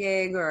speaking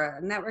gig or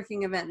a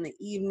networking event in the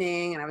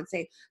evening, and I would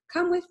say,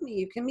 "Come with me.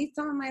 You can meet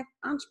some of my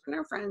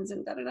entrepreneur friends,"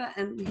 and da da da.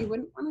 And he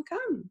wouldn't want to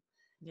come,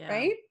 Yeah.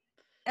 right?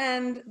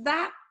 And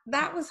that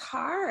was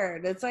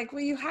hard. It's like,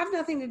 well, you have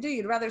nothing to do.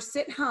 You'd rather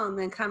sit home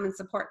than come and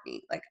support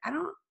me. Like, I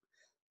don't.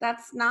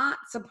 That's not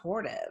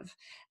supportive.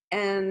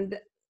 And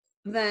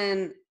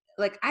then,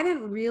 like, I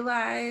didn't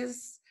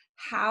realize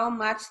how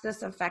much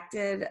this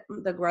affected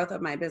the growth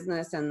of my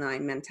business and my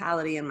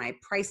mentality and my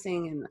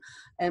pricing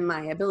and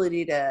my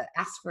ability to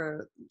ask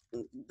for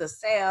the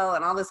sale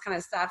and all this kind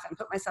of stuff and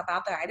put myself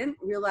out there. I didn't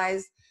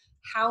realize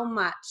how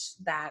much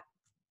that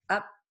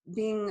up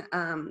being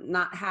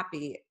not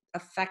happy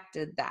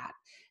affected that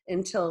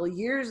until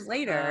years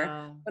later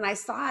Oh, when I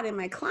saw it in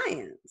my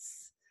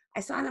clients. I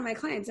saw it in my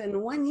clients.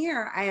 And 1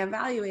 year I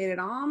evaluated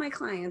all my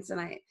clients,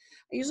 and I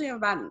usually have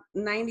about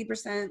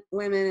 90%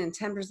 women and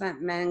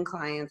 10% men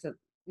clients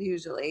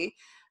usually.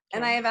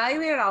 And I okay.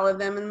 evaluated all of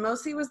them, and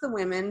mostly it was the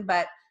women,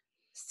 but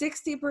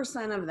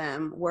 60% of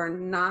them were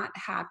not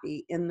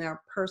happy in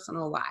their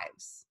personal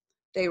lives.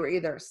 They were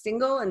either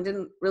single and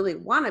didn't really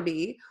want to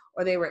be,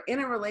 or they were in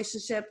a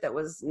relationship that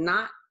was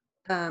not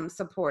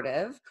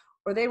supportive,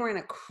 or they were in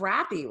a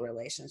crappy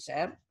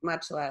relationship,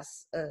 much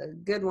less a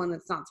good one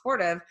that's not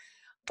supportive,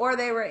 or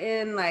they were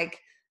in like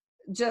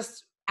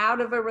just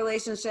out of a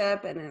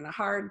relationship and in a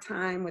hard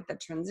time with the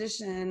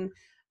transition.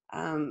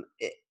 Um,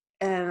 it,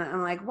 and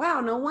I'm like, wow,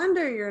 no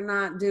wonder you're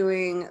not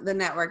doing the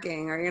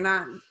networking, or you're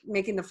not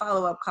making the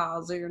follow-up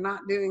calls, or you're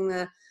not doing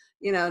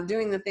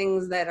doing the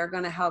things that are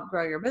going to help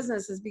grow your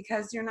business, is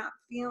because you're not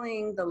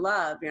feeling the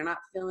love. You're not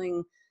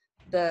feeling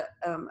the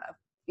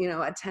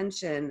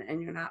attention,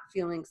 and you're not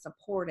feeling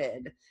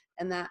supported.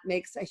 And that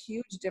makes a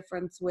huge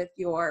difference with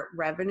your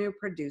revenue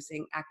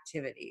producing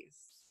activities,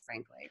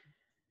 frankly.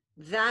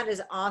 That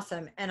is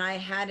awesome. And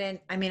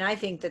I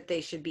think that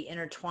they should be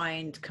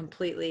intertwined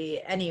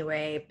completely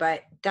anyway,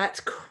 but that's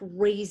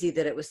crazy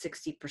that it was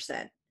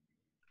 60%.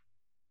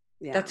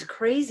 Yeah. That's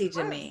crazy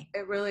to me.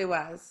 It really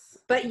was.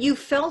 But you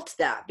felt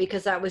that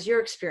because that was your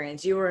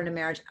experience. You were in a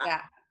marriage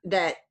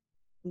that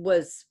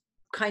was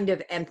kind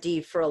of empty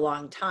for a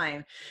long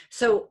time.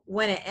 So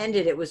when it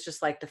ended, it was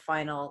just like the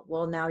final,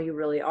 well, now you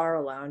really are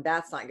alone.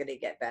 That's not going to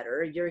get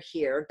better. You're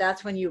here.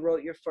 That's when you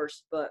wrote your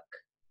first book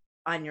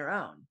on your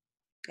own.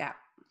 Yeah.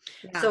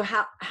 So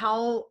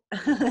how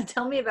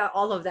tell me about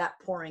all of that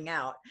pouring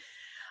out.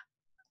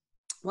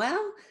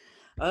 Well,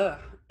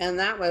 and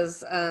that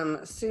was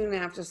soon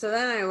after. So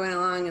then I went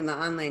along in the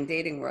online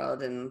dating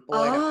world, and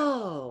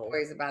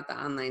stories about the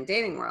online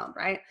dating world,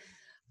 right?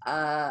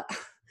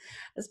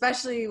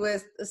 Especially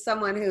with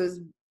someone who's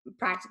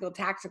practical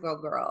tactical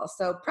girl.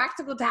 So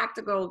practical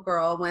tactical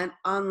girl went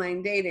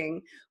online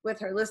dating with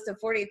her list of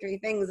 43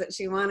 things that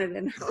she wanted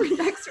in her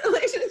next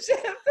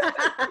relationship.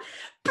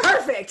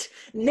 Perfect.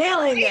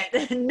 Nailing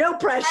it. No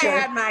pressure. I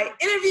had my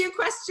interview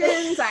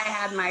questions. I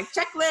had my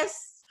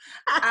checklists.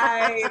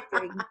 I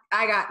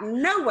got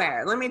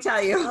nowhere, let me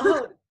tell you.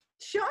 Oh,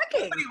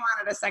 shocking. Nobody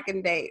wanted a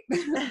second date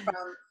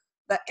from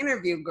the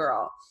interview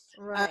girl.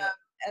 Right.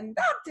 And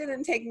that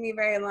didn't take me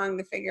very long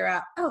to figure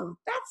out,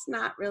 that's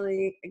not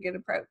really a good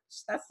approach.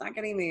 That's not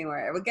getting me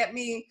anywhere. It would get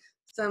me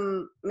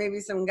maybe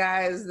some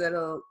guys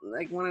that'll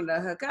wanted to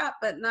hook up,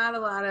 but not a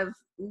lot of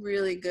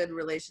really good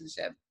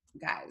relationship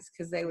guys,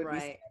 because they would be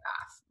set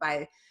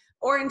off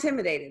or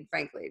intimidated,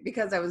 frankly,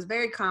 because I was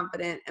very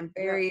confident and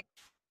very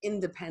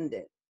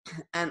independent.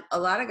 And a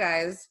lot of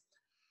guys,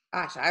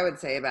 gosh, I would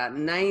say about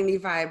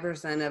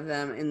 95% of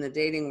them in the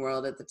dating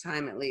world at the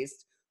time, at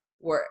least,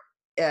 were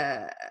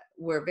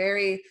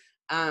very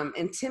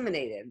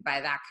intimidated by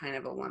that kind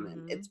of a woman.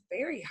 Mm-hmm. It's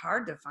very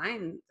hard to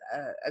find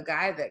a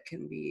guy that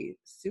can be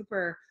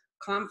super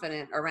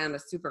confident around a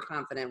super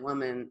confident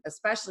woman,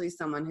 especially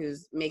someone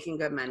who's making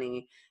good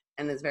money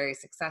and is very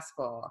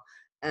successful.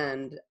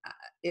 And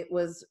it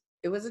was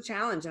a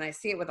challenge. And I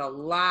see it with a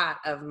lot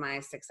of my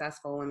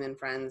successful women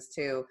friends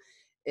too,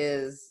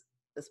 is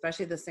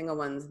especially the single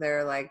ones.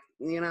 They're like,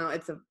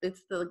 it's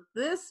the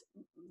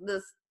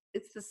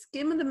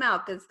skim of the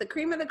milk. It's the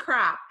cream of the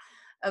crop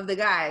of the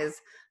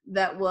guys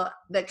that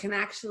can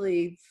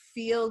actually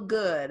feel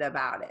good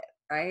about it,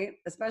 right?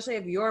 Especially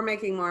if you're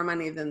making more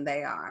money than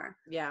they are.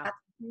 Yeah. That's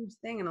a huge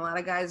thing. And a lot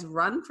of guys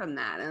run from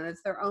that. And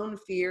it's their own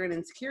fear and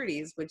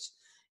insecurities, which,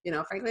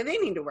 frankly, they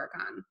need to work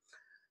on.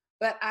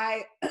 But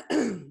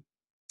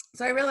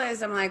so I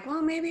realized, I'm like,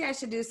 well, maybe I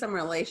should do some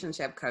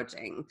relationship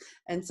coaching.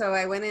 And so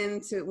I went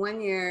into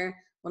 1 year,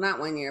 well, not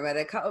 1 year, but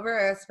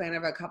over a span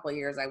of a couple of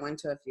years, I went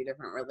to a few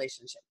different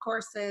relationship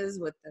courses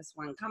with this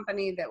one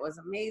company that was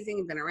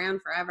amazing, been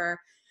around forever.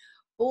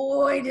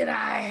 Boy, did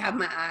I have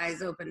my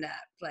eyes opened up.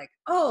 Like,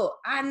 now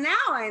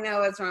I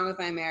know what's wrong with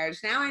my marriage.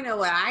 Now I know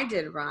what I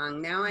did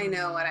wrong. Now I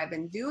know what I've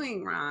been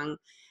doing wrong.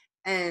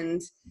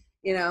 And,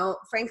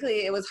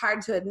 frankly, it was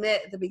hard to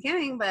admit at the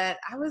beginning, but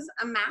I was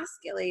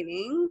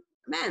emasculating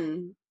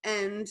men.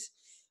 And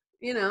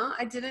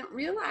I didn't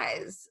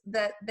realize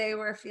that they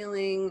were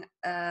feeling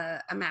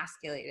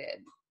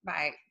emasculated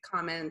by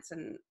comments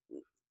and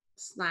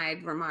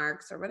snide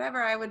remarks or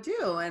whatever I would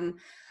do. And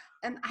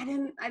I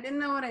didn't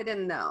know what I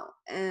didn't know.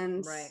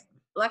 And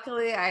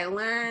luckily I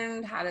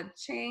learned how to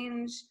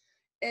change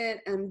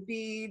it and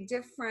be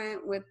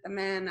different with the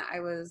men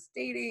I was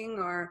dating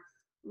or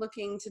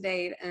looking to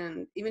date,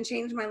 and even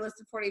change my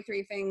list of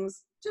 43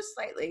 things just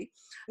slightly.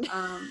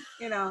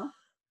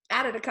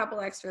 Added a couple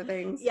extra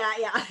things. Yeah.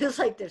 I was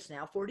like, there's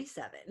now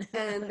 47.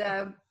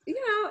 And,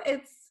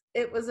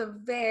 it was a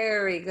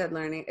very good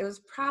learning. It was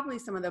probably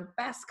some of the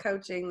best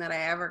coaching that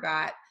I ever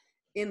got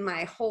in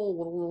my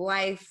whole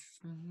life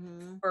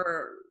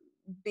for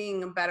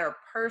being a better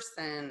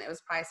person. It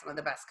was probably some of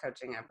the best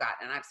coaching I've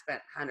gotten. And I've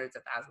spent hundreds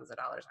of thousands of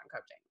dollars on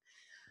coaching.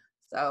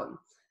 So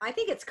I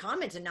think it's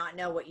common to not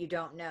know what you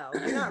don't know.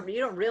 You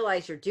don't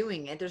realize you're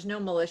doing it. There's no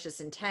malicious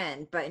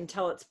intent, but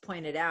until it's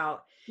pointed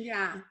out.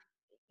 Yeah.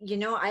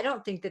 I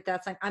don't think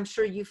that's like, I'm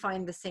sure you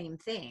find the same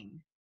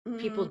thing. Mm-hmm.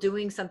 People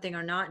doing something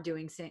or not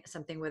doing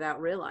something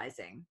without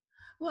realizing.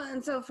 Well,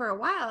 and so for a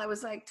while I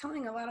was like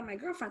telling a lot of my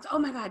girlfriends, oh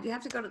my God, you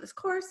have to go to this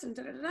course and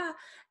da-da-da-da.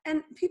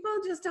 And people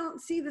just don't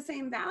see the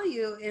same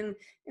value in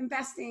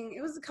investing.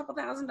 It was a couple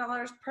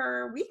 $1,000s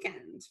per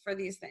weekend for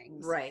these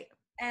things. Right.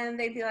 And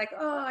they'd be like,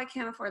 oh, I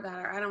can't afford that.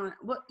 Or I don't want,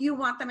 well, you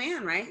want the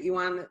man, right? You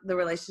want the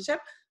relationship.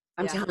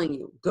 I'm telling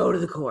you, go to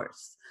the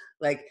course.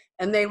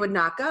 And they would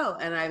not go.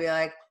 And I'd be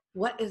like,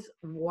 what is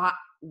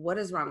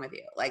wrong with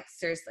you? Like,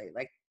 seriously,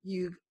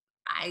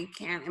 I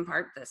can't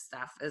impart this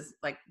stuff as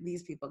like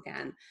these people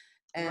can.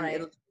 And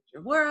it'll change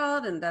your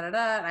world and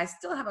da-da-da. And I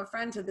still have a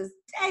friend to this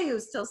day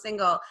who's still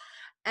single.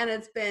 And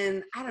it's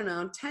been,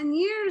 10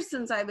 years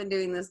since I've been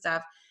doing this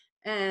stuff.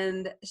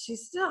 And she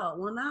still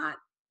will not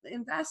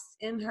invest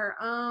in her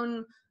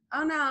own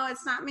oh no,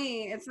 it's not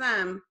me, it's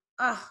them.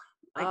 Oh,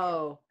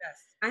 Oh, yes,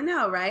 I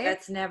know, right?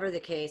 that's never the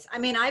case. I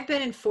mean, I've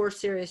been in 4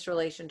 serious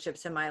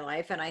relationships in my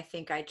life, and I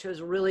think I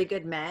chose really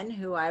good men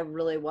who I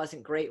really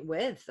wasn't great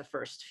with the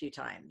first few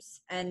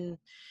times. And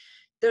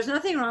there's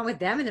nothing wrong with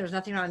them and there's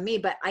nothing wrong with me,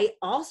 but I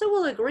also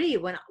will agree,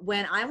 when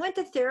I went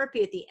to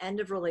therapy at the end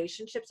of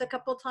relationships a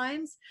couple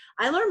times,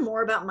 I learned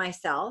more about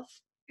myself.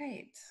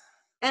 Right.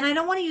 And I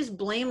don't want to use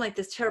blame like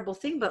this terrible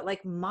thing, but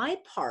like my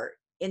part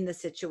in the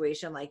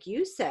situation, like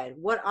you said,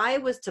 what I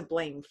was to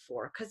blame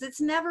for, because it's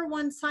never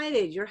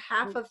one-sided. You're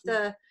half of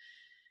the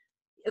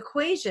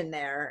equation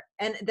there.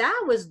 And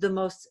that was the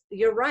most,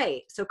 you're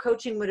right. So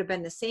coaching would have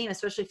been the same,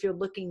 especially if you're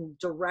looking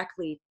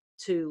directly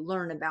to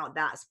learn about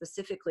that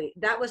specifically.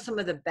 That was some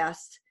of the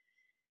best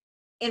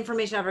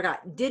information I ever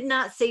got. Did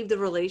not save the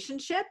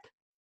relationship,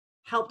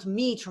 helped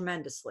me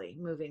tremendously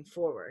moving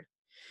forward.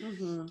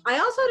 Mm-hmm. I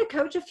also had a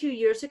coach a few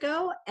years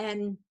ago,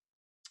 and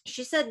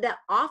she said that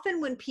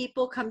often when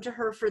people come to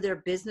her for their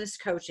business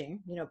coaching,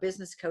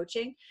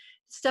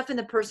 stuff in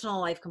the personal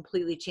life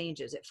completely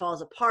changes. It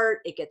falls apart,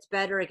 it gets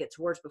better, it gets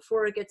worse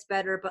before it gets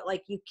better. But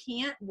like, you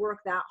can't work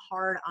that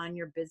hard on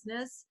your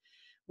business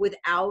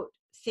without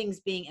things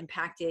being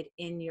impacted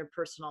in your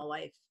personal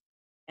life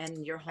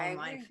and your home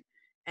life.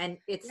 And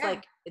it's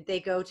like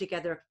they go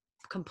together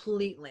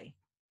completely.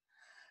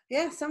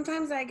 Yeah,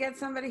 sometimes I get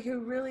somebody who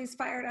really is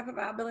fired up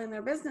about building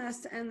their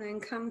business and then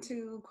come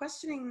to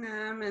questioning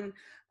them and,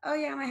 oh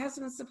yeah, my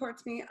husband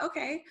supports me.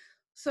 Okay,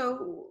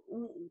 so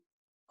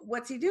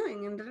what's he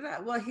doing? And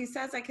da-da-da. Well, he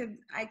says I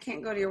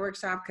can't go to your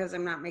workshop because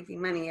I'm not making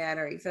money yet,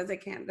 or he says I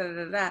can't,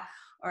 da-da-da-da,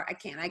 or I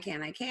can't,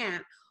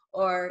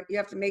 or you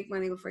have to make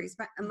money before you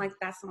spend. I'm like,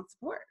 that's not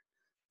support.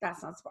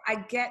 That's not support. I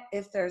get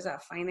if there's a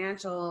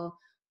financial,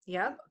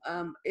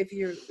 if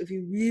you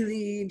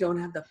really don't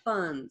have the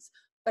funds,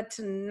 but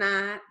to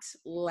not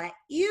let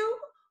you,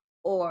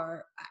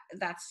 or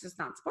that's just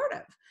not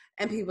supportive.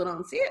 And people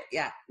don't see it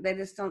yet. They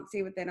just don't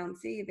see what they don't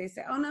see. They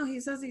say, oh no, he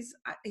says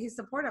he's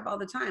supportive all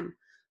the time,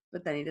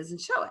 but then he doesn't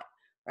show it.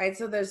 Right.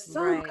 So there's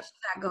so much of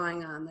that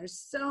going on. There's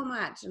so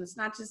much. And it's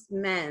not just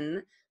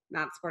men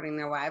not supporting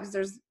their wives.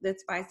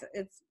 It's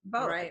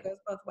both. Right. It goes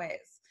both ways.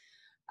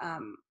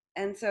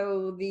 And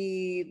so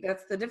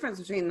that's the difference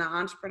between the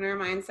entrepreneur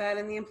mindset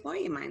and the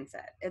employee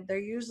mindset. They're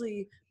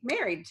usually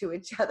married to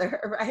each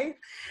other, right?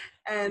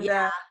 And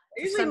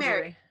usually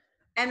married.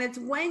 And it's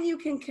when you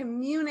can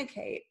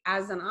communicate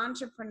as an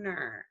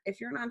entrepreneur.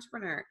 If you're an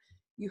entrepreneur,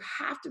 you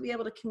have to be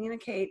able to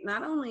communicate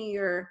not only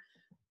your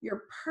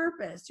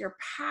purpose, your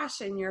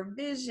passion, your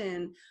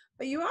vision,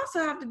 but you also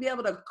have to be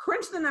able to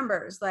crunch the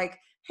numbers. Like,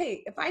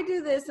 hey, if I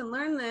do this and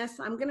learn this,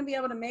 I'm going to be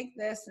able to make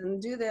this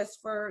and do this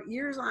for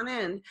years on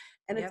end,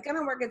 and it's going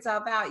to work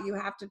itself out. You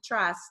have to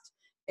trust.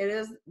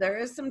 There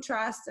is some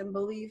trust and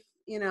belief,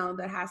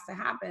 that has to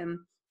happen,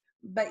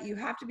 but you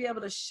have to be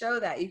able to show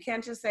that. You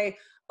can't just say,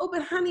 oh,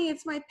 but honey,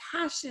 it's my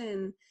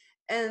passion.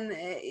 And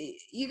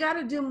you got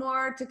to do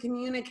more to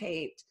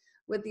communicate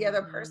with the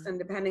other person,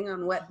 depending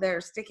on what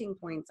their sticking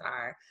points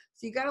are.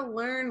 So you got to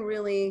learn,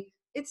 really,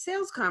 it's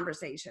sales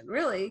conversation,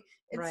 really.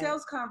 It's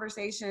sales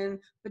conversation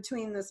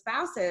between the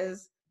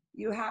spouses.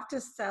 You have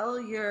to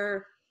sell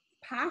your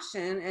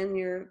passion and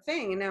your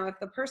thing. And now if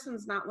the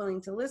person's not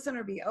willing to listen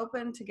or be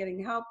open to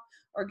getting help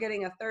or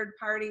getting a third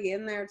party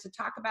in there to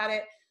talk about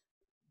it,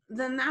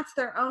 then that's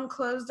their own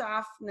closed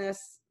offness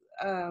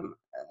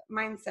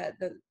mindset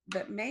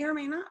that may or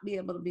may not be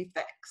able to be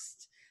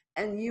fixed.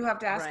 And you have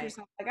to ask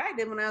yourself, like I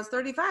did when I was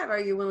 35, are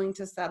you willing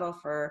to settle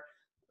for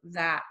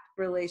that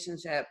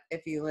relationship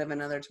if you live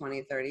another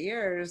 20, 30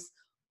 years?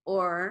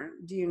 Or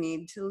do you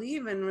need to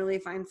leave and really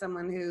find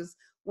someone who's,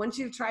 once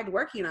you've tried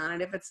working on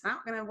it, if it's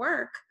not going to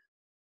work,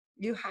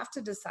 you have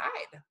to decide.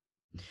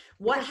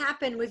 What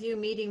happened with you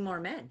meeting more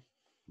men?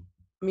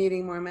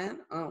 Meeting more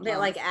men? Oh, well,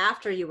 like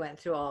after you went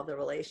through all the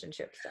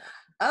relationship stuff.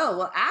 Oh,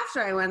 well,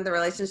 after I went the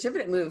relationship,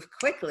 it moved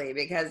quickly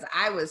because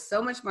I was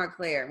so much more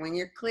clear. When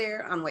you're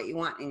clear on what you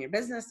want in your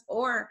business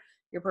or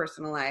your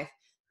personal life,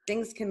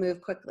 things can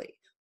move quickly.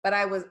 But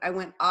I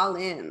went all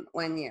in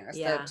 1 year.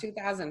 So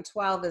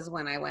 2012 is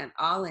when I went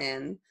all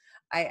in.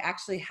 I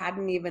actually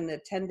hadn't even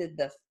attended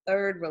the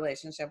third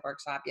relationship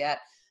workshop yet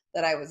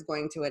that I was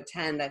going to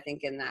attend, I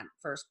think, in that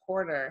first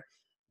quarter.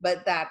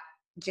 But that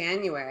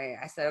January,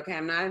 I said, okay,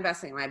 I'm not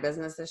investing in my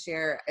business this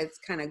year. It's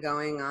kind of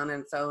going on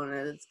its own,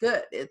 and it's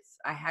good.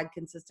 I had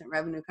consistent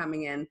revenue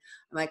coming in. I'm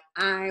like,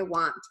 I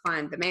want to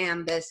find the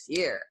man this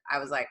year. I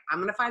was like, I'm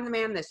going to find the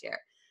man this year.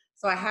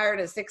 So I hired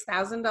a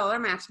 $6,000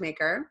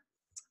 matchmaker.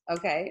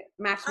 Okay.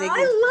 Matchmaking.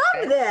 I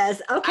love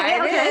this. Okay.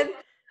 I did.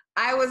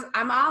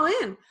 I'm all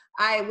in.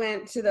 I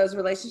went to those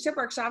relationship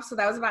workshops. So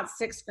that was about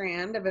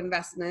 $6,000 of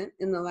investment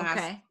in the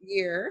last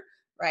year.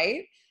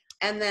 Right.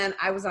 And then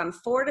I was on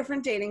 4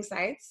 different dating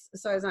sites.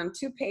 So I was on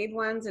 2 paid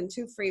ones and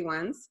 2 free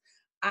ones.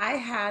 I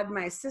had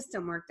my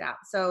system worked out.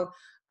 So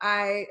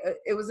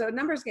it was a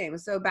numbers game.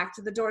 So back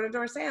to the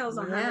door-to-door sales,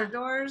 100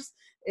 doors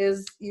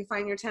is you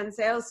find your 10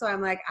 sales. So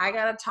I'm like, I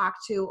got to talk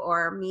to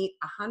or meet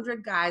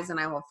 100 guys and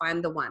I will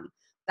find the one.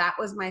 That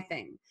was my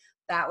thing.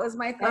 All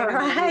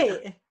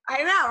right.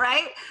 I know,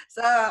 right?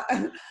 So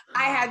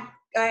I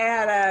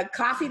had a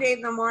coffee date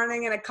in the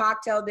morning and a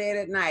cocktail date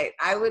at night.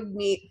 I would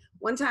meet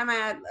one time. I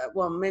had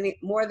many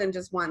more than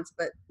just once,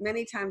 but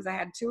many times I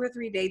had 2 or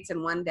 3 dates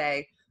in one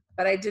day.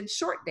 But I did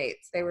short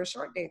dates. They were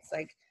short dates,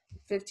 like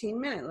 15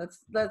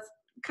 minutes. Let's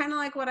kind of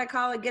like what I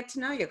call a get to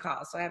know you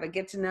call. So I have a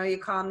get to know you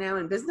call now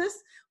in business.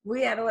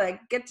 We had a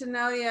like get to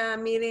know you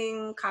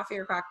meeting, coffee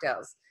or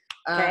cocktails.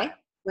 Okay.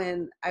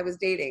 When I was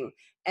dating.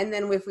 And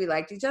then if we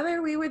liked each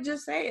other, we would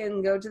just say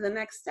and go to the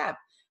next step.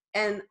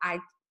 And I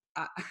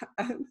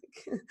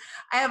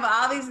have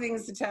all these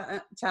things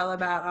to tell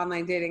about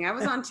online dating. I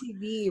was on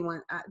TV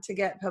to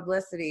get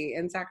publicity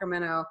in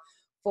Sacramento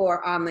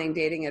for online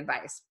dating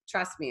advice.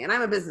 Trust me. And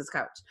I'm a business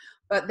coach.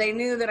 But they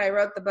knew that I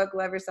wrote the book,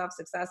 Love Yourself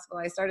Successful.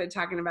 I started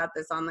talking about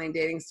this online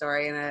dating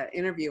story in an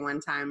interview one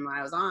time when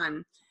I was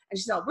on. And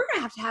she said, we're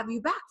going to have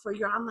you back for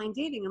your online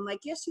dating. I'm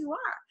like, yes, you are.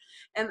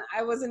 And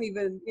I wasn't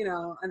even,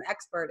 an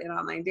expert in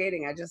online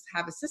dating. I just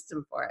have a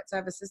system for it. So I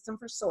have a system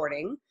for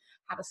sorting,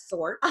 how to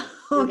sort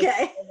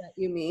okay. that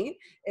you meet.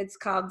 It's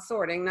called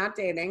sorting, not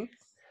dating.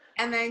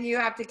 And then you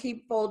have to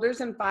keep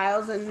folders and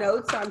files and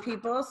notes on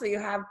people. So you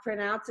have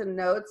printouts and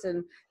notes,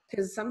 and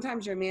because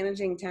sometimes you're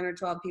managing 10 or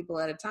 12 people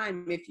at a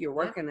time if you're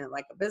working it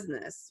like a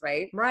business,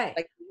 right? Right.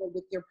 Like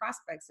with your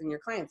prospects and your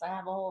clients. I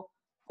have a whole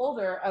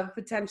folder of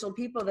potential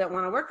people that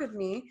want to work with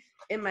me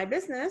in my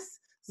business.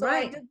 So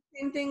I did the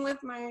same thing with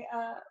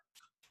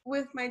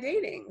my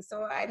dating.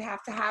 So I'd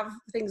have to have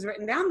things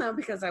written down though,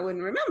 because I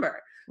wouldn't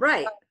remember.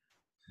 Right.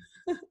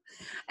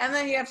 And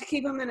then you have to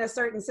keep them in a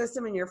certain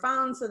system in your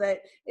phone so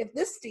that if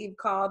this Steve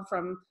called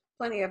from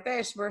Plenty of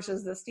Fish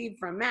versus the Steve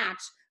from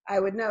Match, I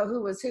would know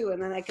who was who.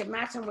 And then I could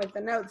match them with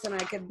the notes, and I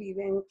could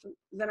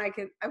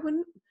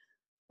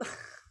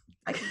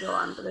I could go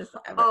on for this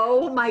forever.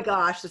 Oh my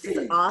gosh, this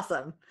is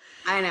awesome.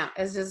 I know.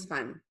 It's just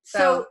fun.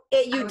 So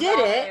you did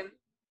it.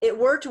 It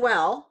worked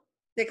well.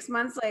 6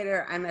 months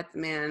later, I met the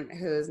man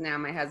who's now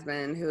my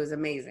husband, who is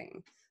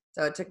amazing.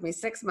 So it took me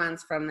 6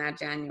 months from that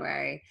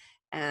January,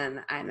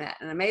 and I met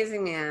an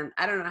amazing man.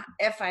 I don't know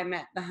if I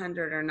met the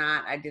 100 or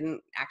not. I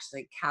didn't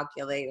actually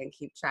calculate and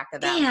keep track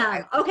of that.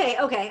 Damn. Okay.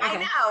 I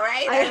know,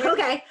 right?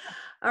 Okay.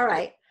 All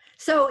right.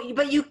 So,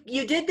 but you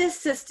did this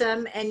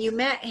system and you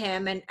met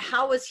him, and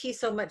how was he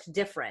so much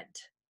different?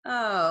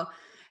 Oh,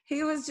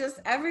 he was just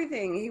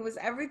everything. He was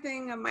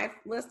everything on my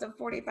list of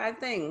 45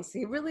 things.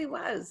 He really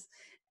was.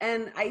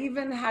 And I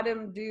even had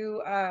him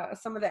do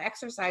some of the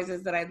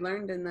exercises that I'd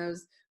learned in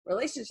those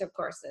relationship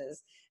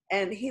courses.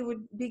 And he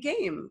would be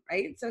game,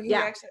 right? So he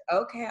actually,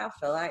 okay, I'll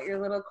fill out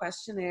your little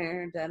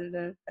questionnaire,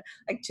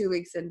 like 2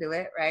 weeks into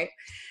it, right?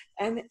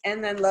 And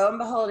then lo and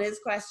behold, his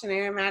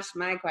questionnaire matched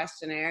my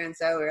questionnaire. And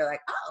so we were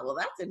like, oh, well,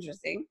 that's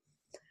interesting.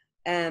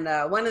 And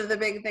one of the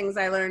big things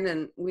I learned,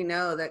 and we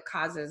know that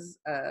causes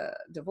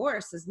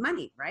divorce, is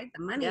money, right?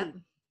 The money. Yep.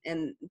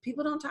 And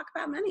people don't talk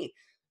about money.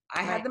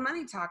 I had the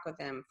money talk with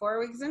him 4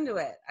 weeks into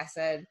it. I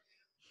said,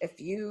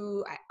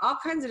 all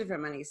kinds of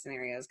different money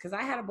scenarios, because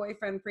I had a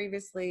boyfriend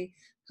previously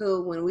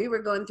who, when we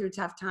were going through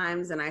tough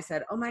times and I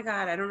said, oh my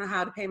God, I don't know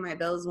how to pay my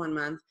bills one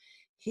month,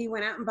 he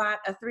went out and bought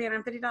a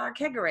 $350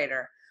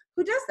 kegerator.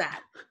 Who does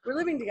that? We're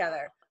living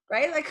together,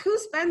 right? Like, who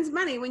spends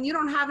money when you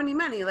don't have any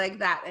money like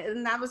that?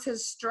 And that was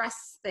his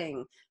stress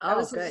thing.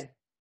 Good.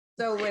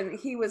 So when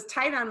he was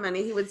tight on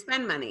money, he would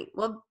spend money.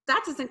 Well,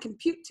 that doesn't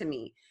compute to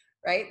me,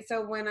 right?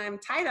 So when I'm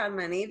tight on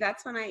money,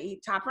 that's when I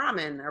eat top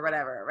ramen or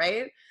whatever,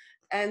 right?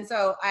 And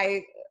so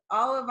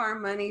all of our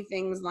money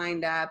things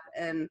lined up,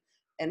 and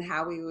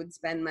how we would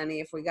spend money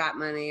if we got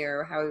money,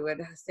 or how we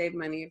would save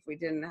money if we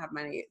didn't have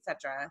money,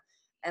 etc.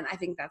 And I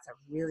think that's a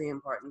really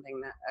important thing,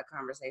 a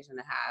conversation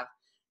to have.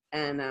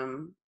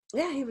 And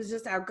he was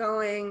just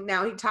outgoing.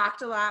 Now, he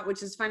talked a lot,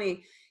 which is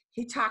funny.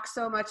 He talked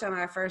so much on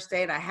our first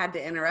date, I had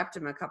to interrupt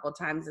him a couple of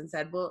times and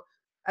said, well,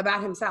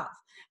 about himself.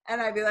 And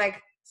I'd be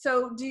like,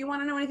 so do you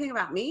want to know anything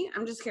about me?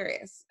 I'm just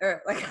curious.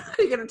 Or like,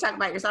 are you going to talk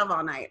about yourself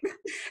all night?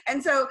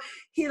 And so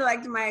he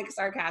liked my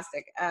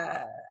sarcastic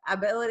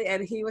ability,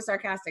 and he was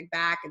sarcastic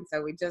back. And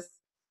so we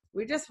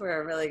just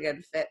were a really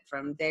good fit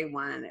from day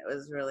one. It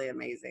was really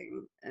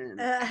amazing.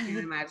 And I can't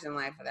imagine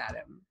life without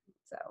him.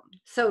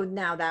 So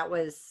now that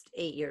was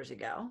 8 years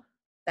ago.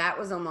 That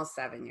was almost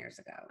 7 years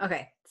ago.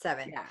 Okay,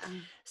 7. Yeah.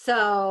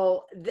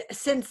 So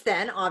since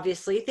then,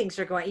 obviously, things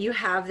are going. You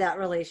have that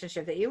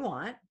relationship that you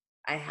want.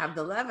 I have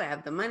the love. I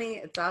have the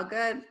money. It's all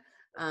good.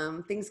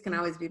 Things can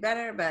always be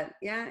better, but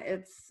yeah,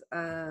 it's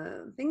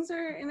things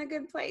are in a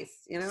good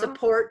place.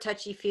 Support,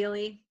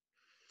 touchy-feely.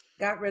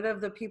 Got rid of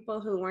the people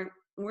who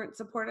weren't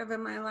supportive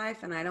in my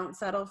life, and I don't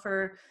settle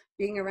for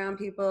being around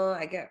people.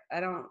 I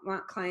don't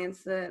want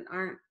clients that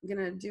aren't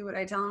gonna do what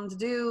I tell them to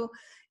do.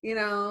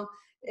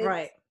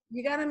 Right.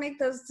 You got to make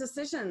those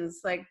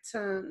decisions, like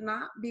to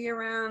not be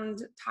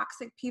around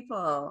toxic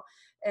people.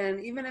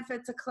 And even if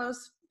it's a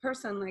close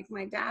person like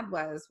my dad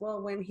was,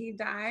 well, when he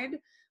died,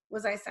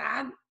 was I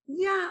sad?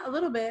 Yeah, a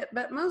little bit,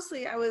 but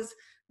mostly I was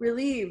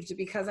relieved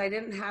because I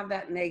didn't have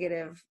that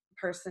negative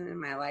person in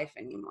my life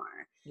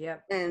anymore.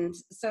 Yep. And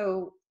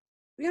so,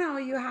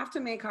 you have to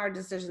make hard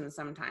decisions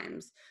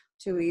sometimes.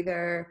 to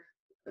either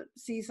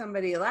see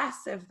somebody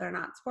less if they're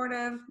not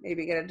supportive,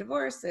 maybe get a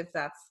divorce if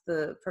that's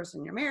the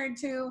person you're married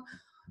to,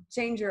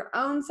 change your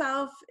own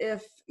self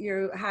if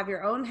you have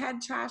your own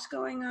head trash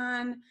going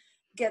on,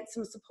 get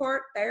some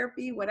support,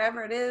 therapy,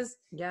 whatever it is.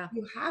 Yeah.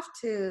 You have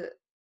to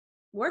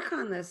work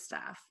on this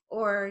stuff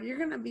or you're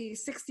going to be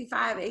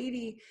 65,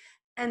 80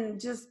 and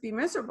just be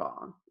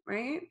miserable,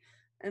 right?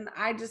 And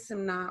I just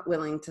am not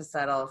willing to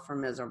settle for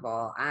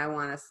miserable. I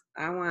want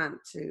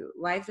to,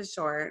 life is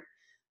short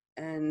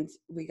and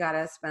we got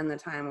to spend the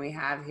time we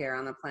have here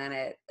on the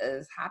planet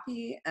as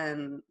happy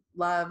and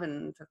love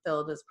and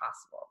fulfilled as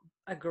possible.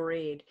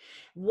 Agreed.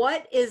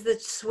 What is the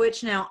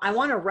switch now? I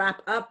want to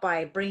wrap up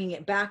by bringing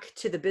it back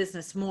to the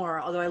business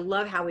more, although I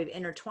love how we've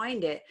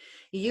intertwined it.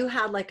 You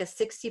had like a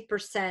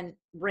 60%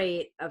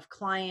 rate of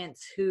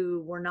clients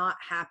who were not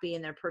happy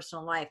in their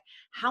personal life.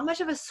 How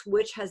much of a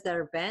switch has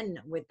there been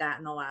with that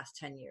in the last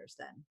 10 years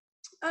then?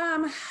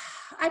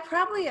 I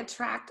probably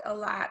attract a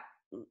lot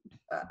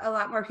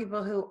more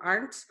people who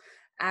aren't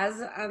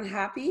as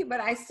unhappy, but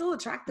I still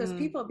attract those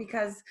people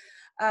because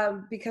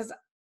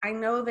I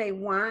know they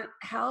want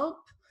help.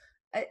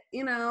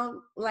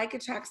 Like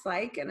attracts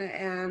like,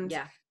 and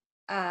yeah.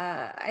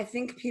 I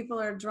think people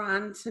are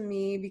drawn to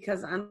me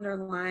because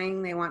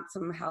underlying they want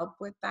some help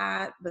with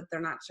that, but they're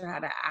not sure how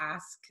to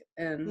ask,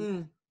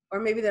 and or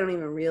maybe they don't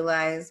even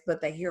realize, but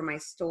they hear my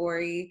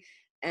story,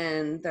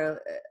 and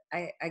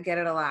I get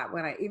it a lot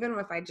when even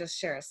if I just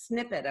share a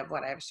snippet of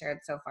what I've shared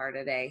so far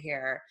today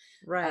here.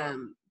 Right.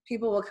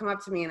 People will come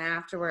up to me and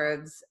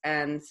afterwards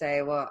and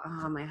say, well,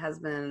 my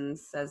husband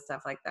says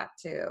stuff like that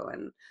too.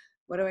 And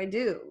what do I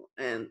do?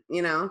 And,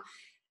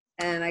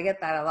 and I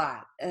get that a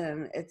lot.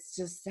 And it's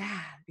just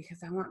sad because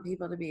I want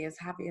people to be as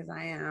happy as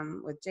I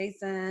am with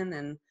Jason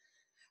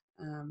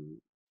and,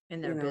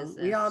 in their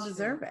business. We all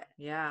deserve it.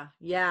 Yeah.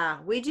 Yeah,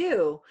 we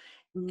do.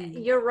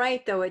 You're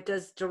right, though. It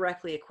does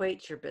directly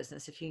equate to your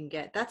business. If you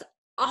can that's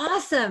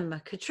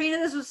awesome. Katrina,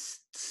 this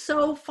was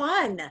so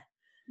fun.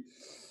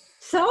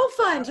 So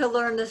fun to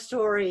learn the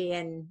story,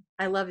 and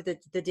I love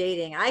the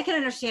dating. I can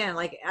understand,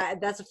 like,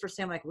 that's the first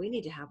time, like, we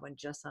need to have one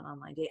just on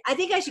online dating. I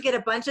think I should get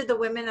a bunch of the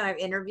women that I've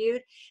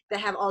interviewed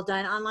that have all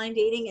done online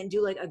dating and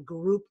do like a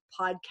group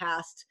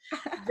podcast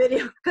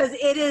video, because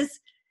it is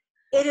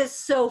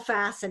so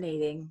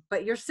fascinating.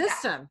 But your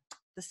system,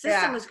 the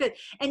system was good,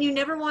 and you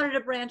never wanted to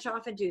branch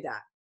off and do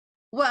that.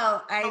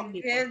 Well,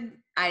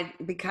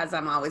 because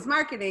I'm always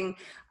marketing,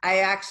 I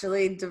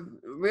actually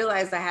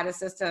realized I had a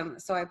system.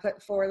 So I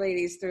put 4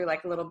 ladies through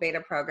like a little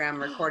beta program,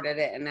 recorded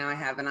it, and now I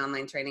have an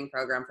online training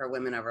program for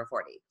women over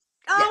 40.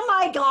 Oh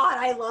my God,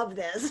 I love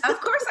this.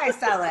 Of course I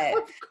sell it.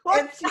 Of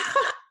course.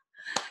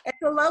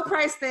 It's a low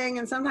price thing,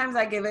 and sometimes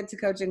I give it to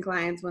coaching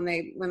clients when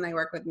they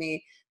work with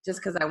me, just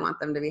because I want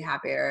them to be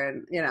happier,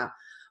 and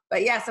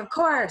But yes, of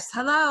course.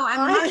 Hello,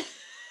 I'm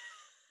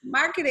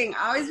marketing.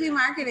 Always be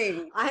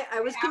marketing. I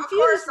was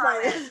confused by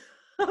this.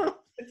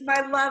 It's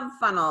my love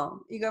funnel.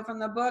 You go from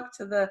the book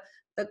to the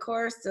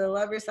course to the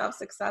Love Yourself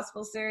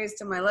Successful series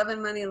to my Love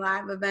and Money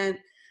live event,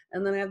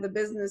 and then I have the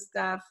business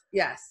stuff.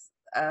 Yes,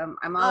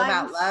 I'm all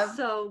about love.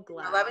 So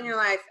glad. Love in your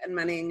life and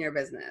money in your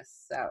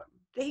business. So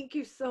thank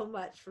you so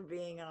much for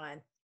being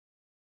on.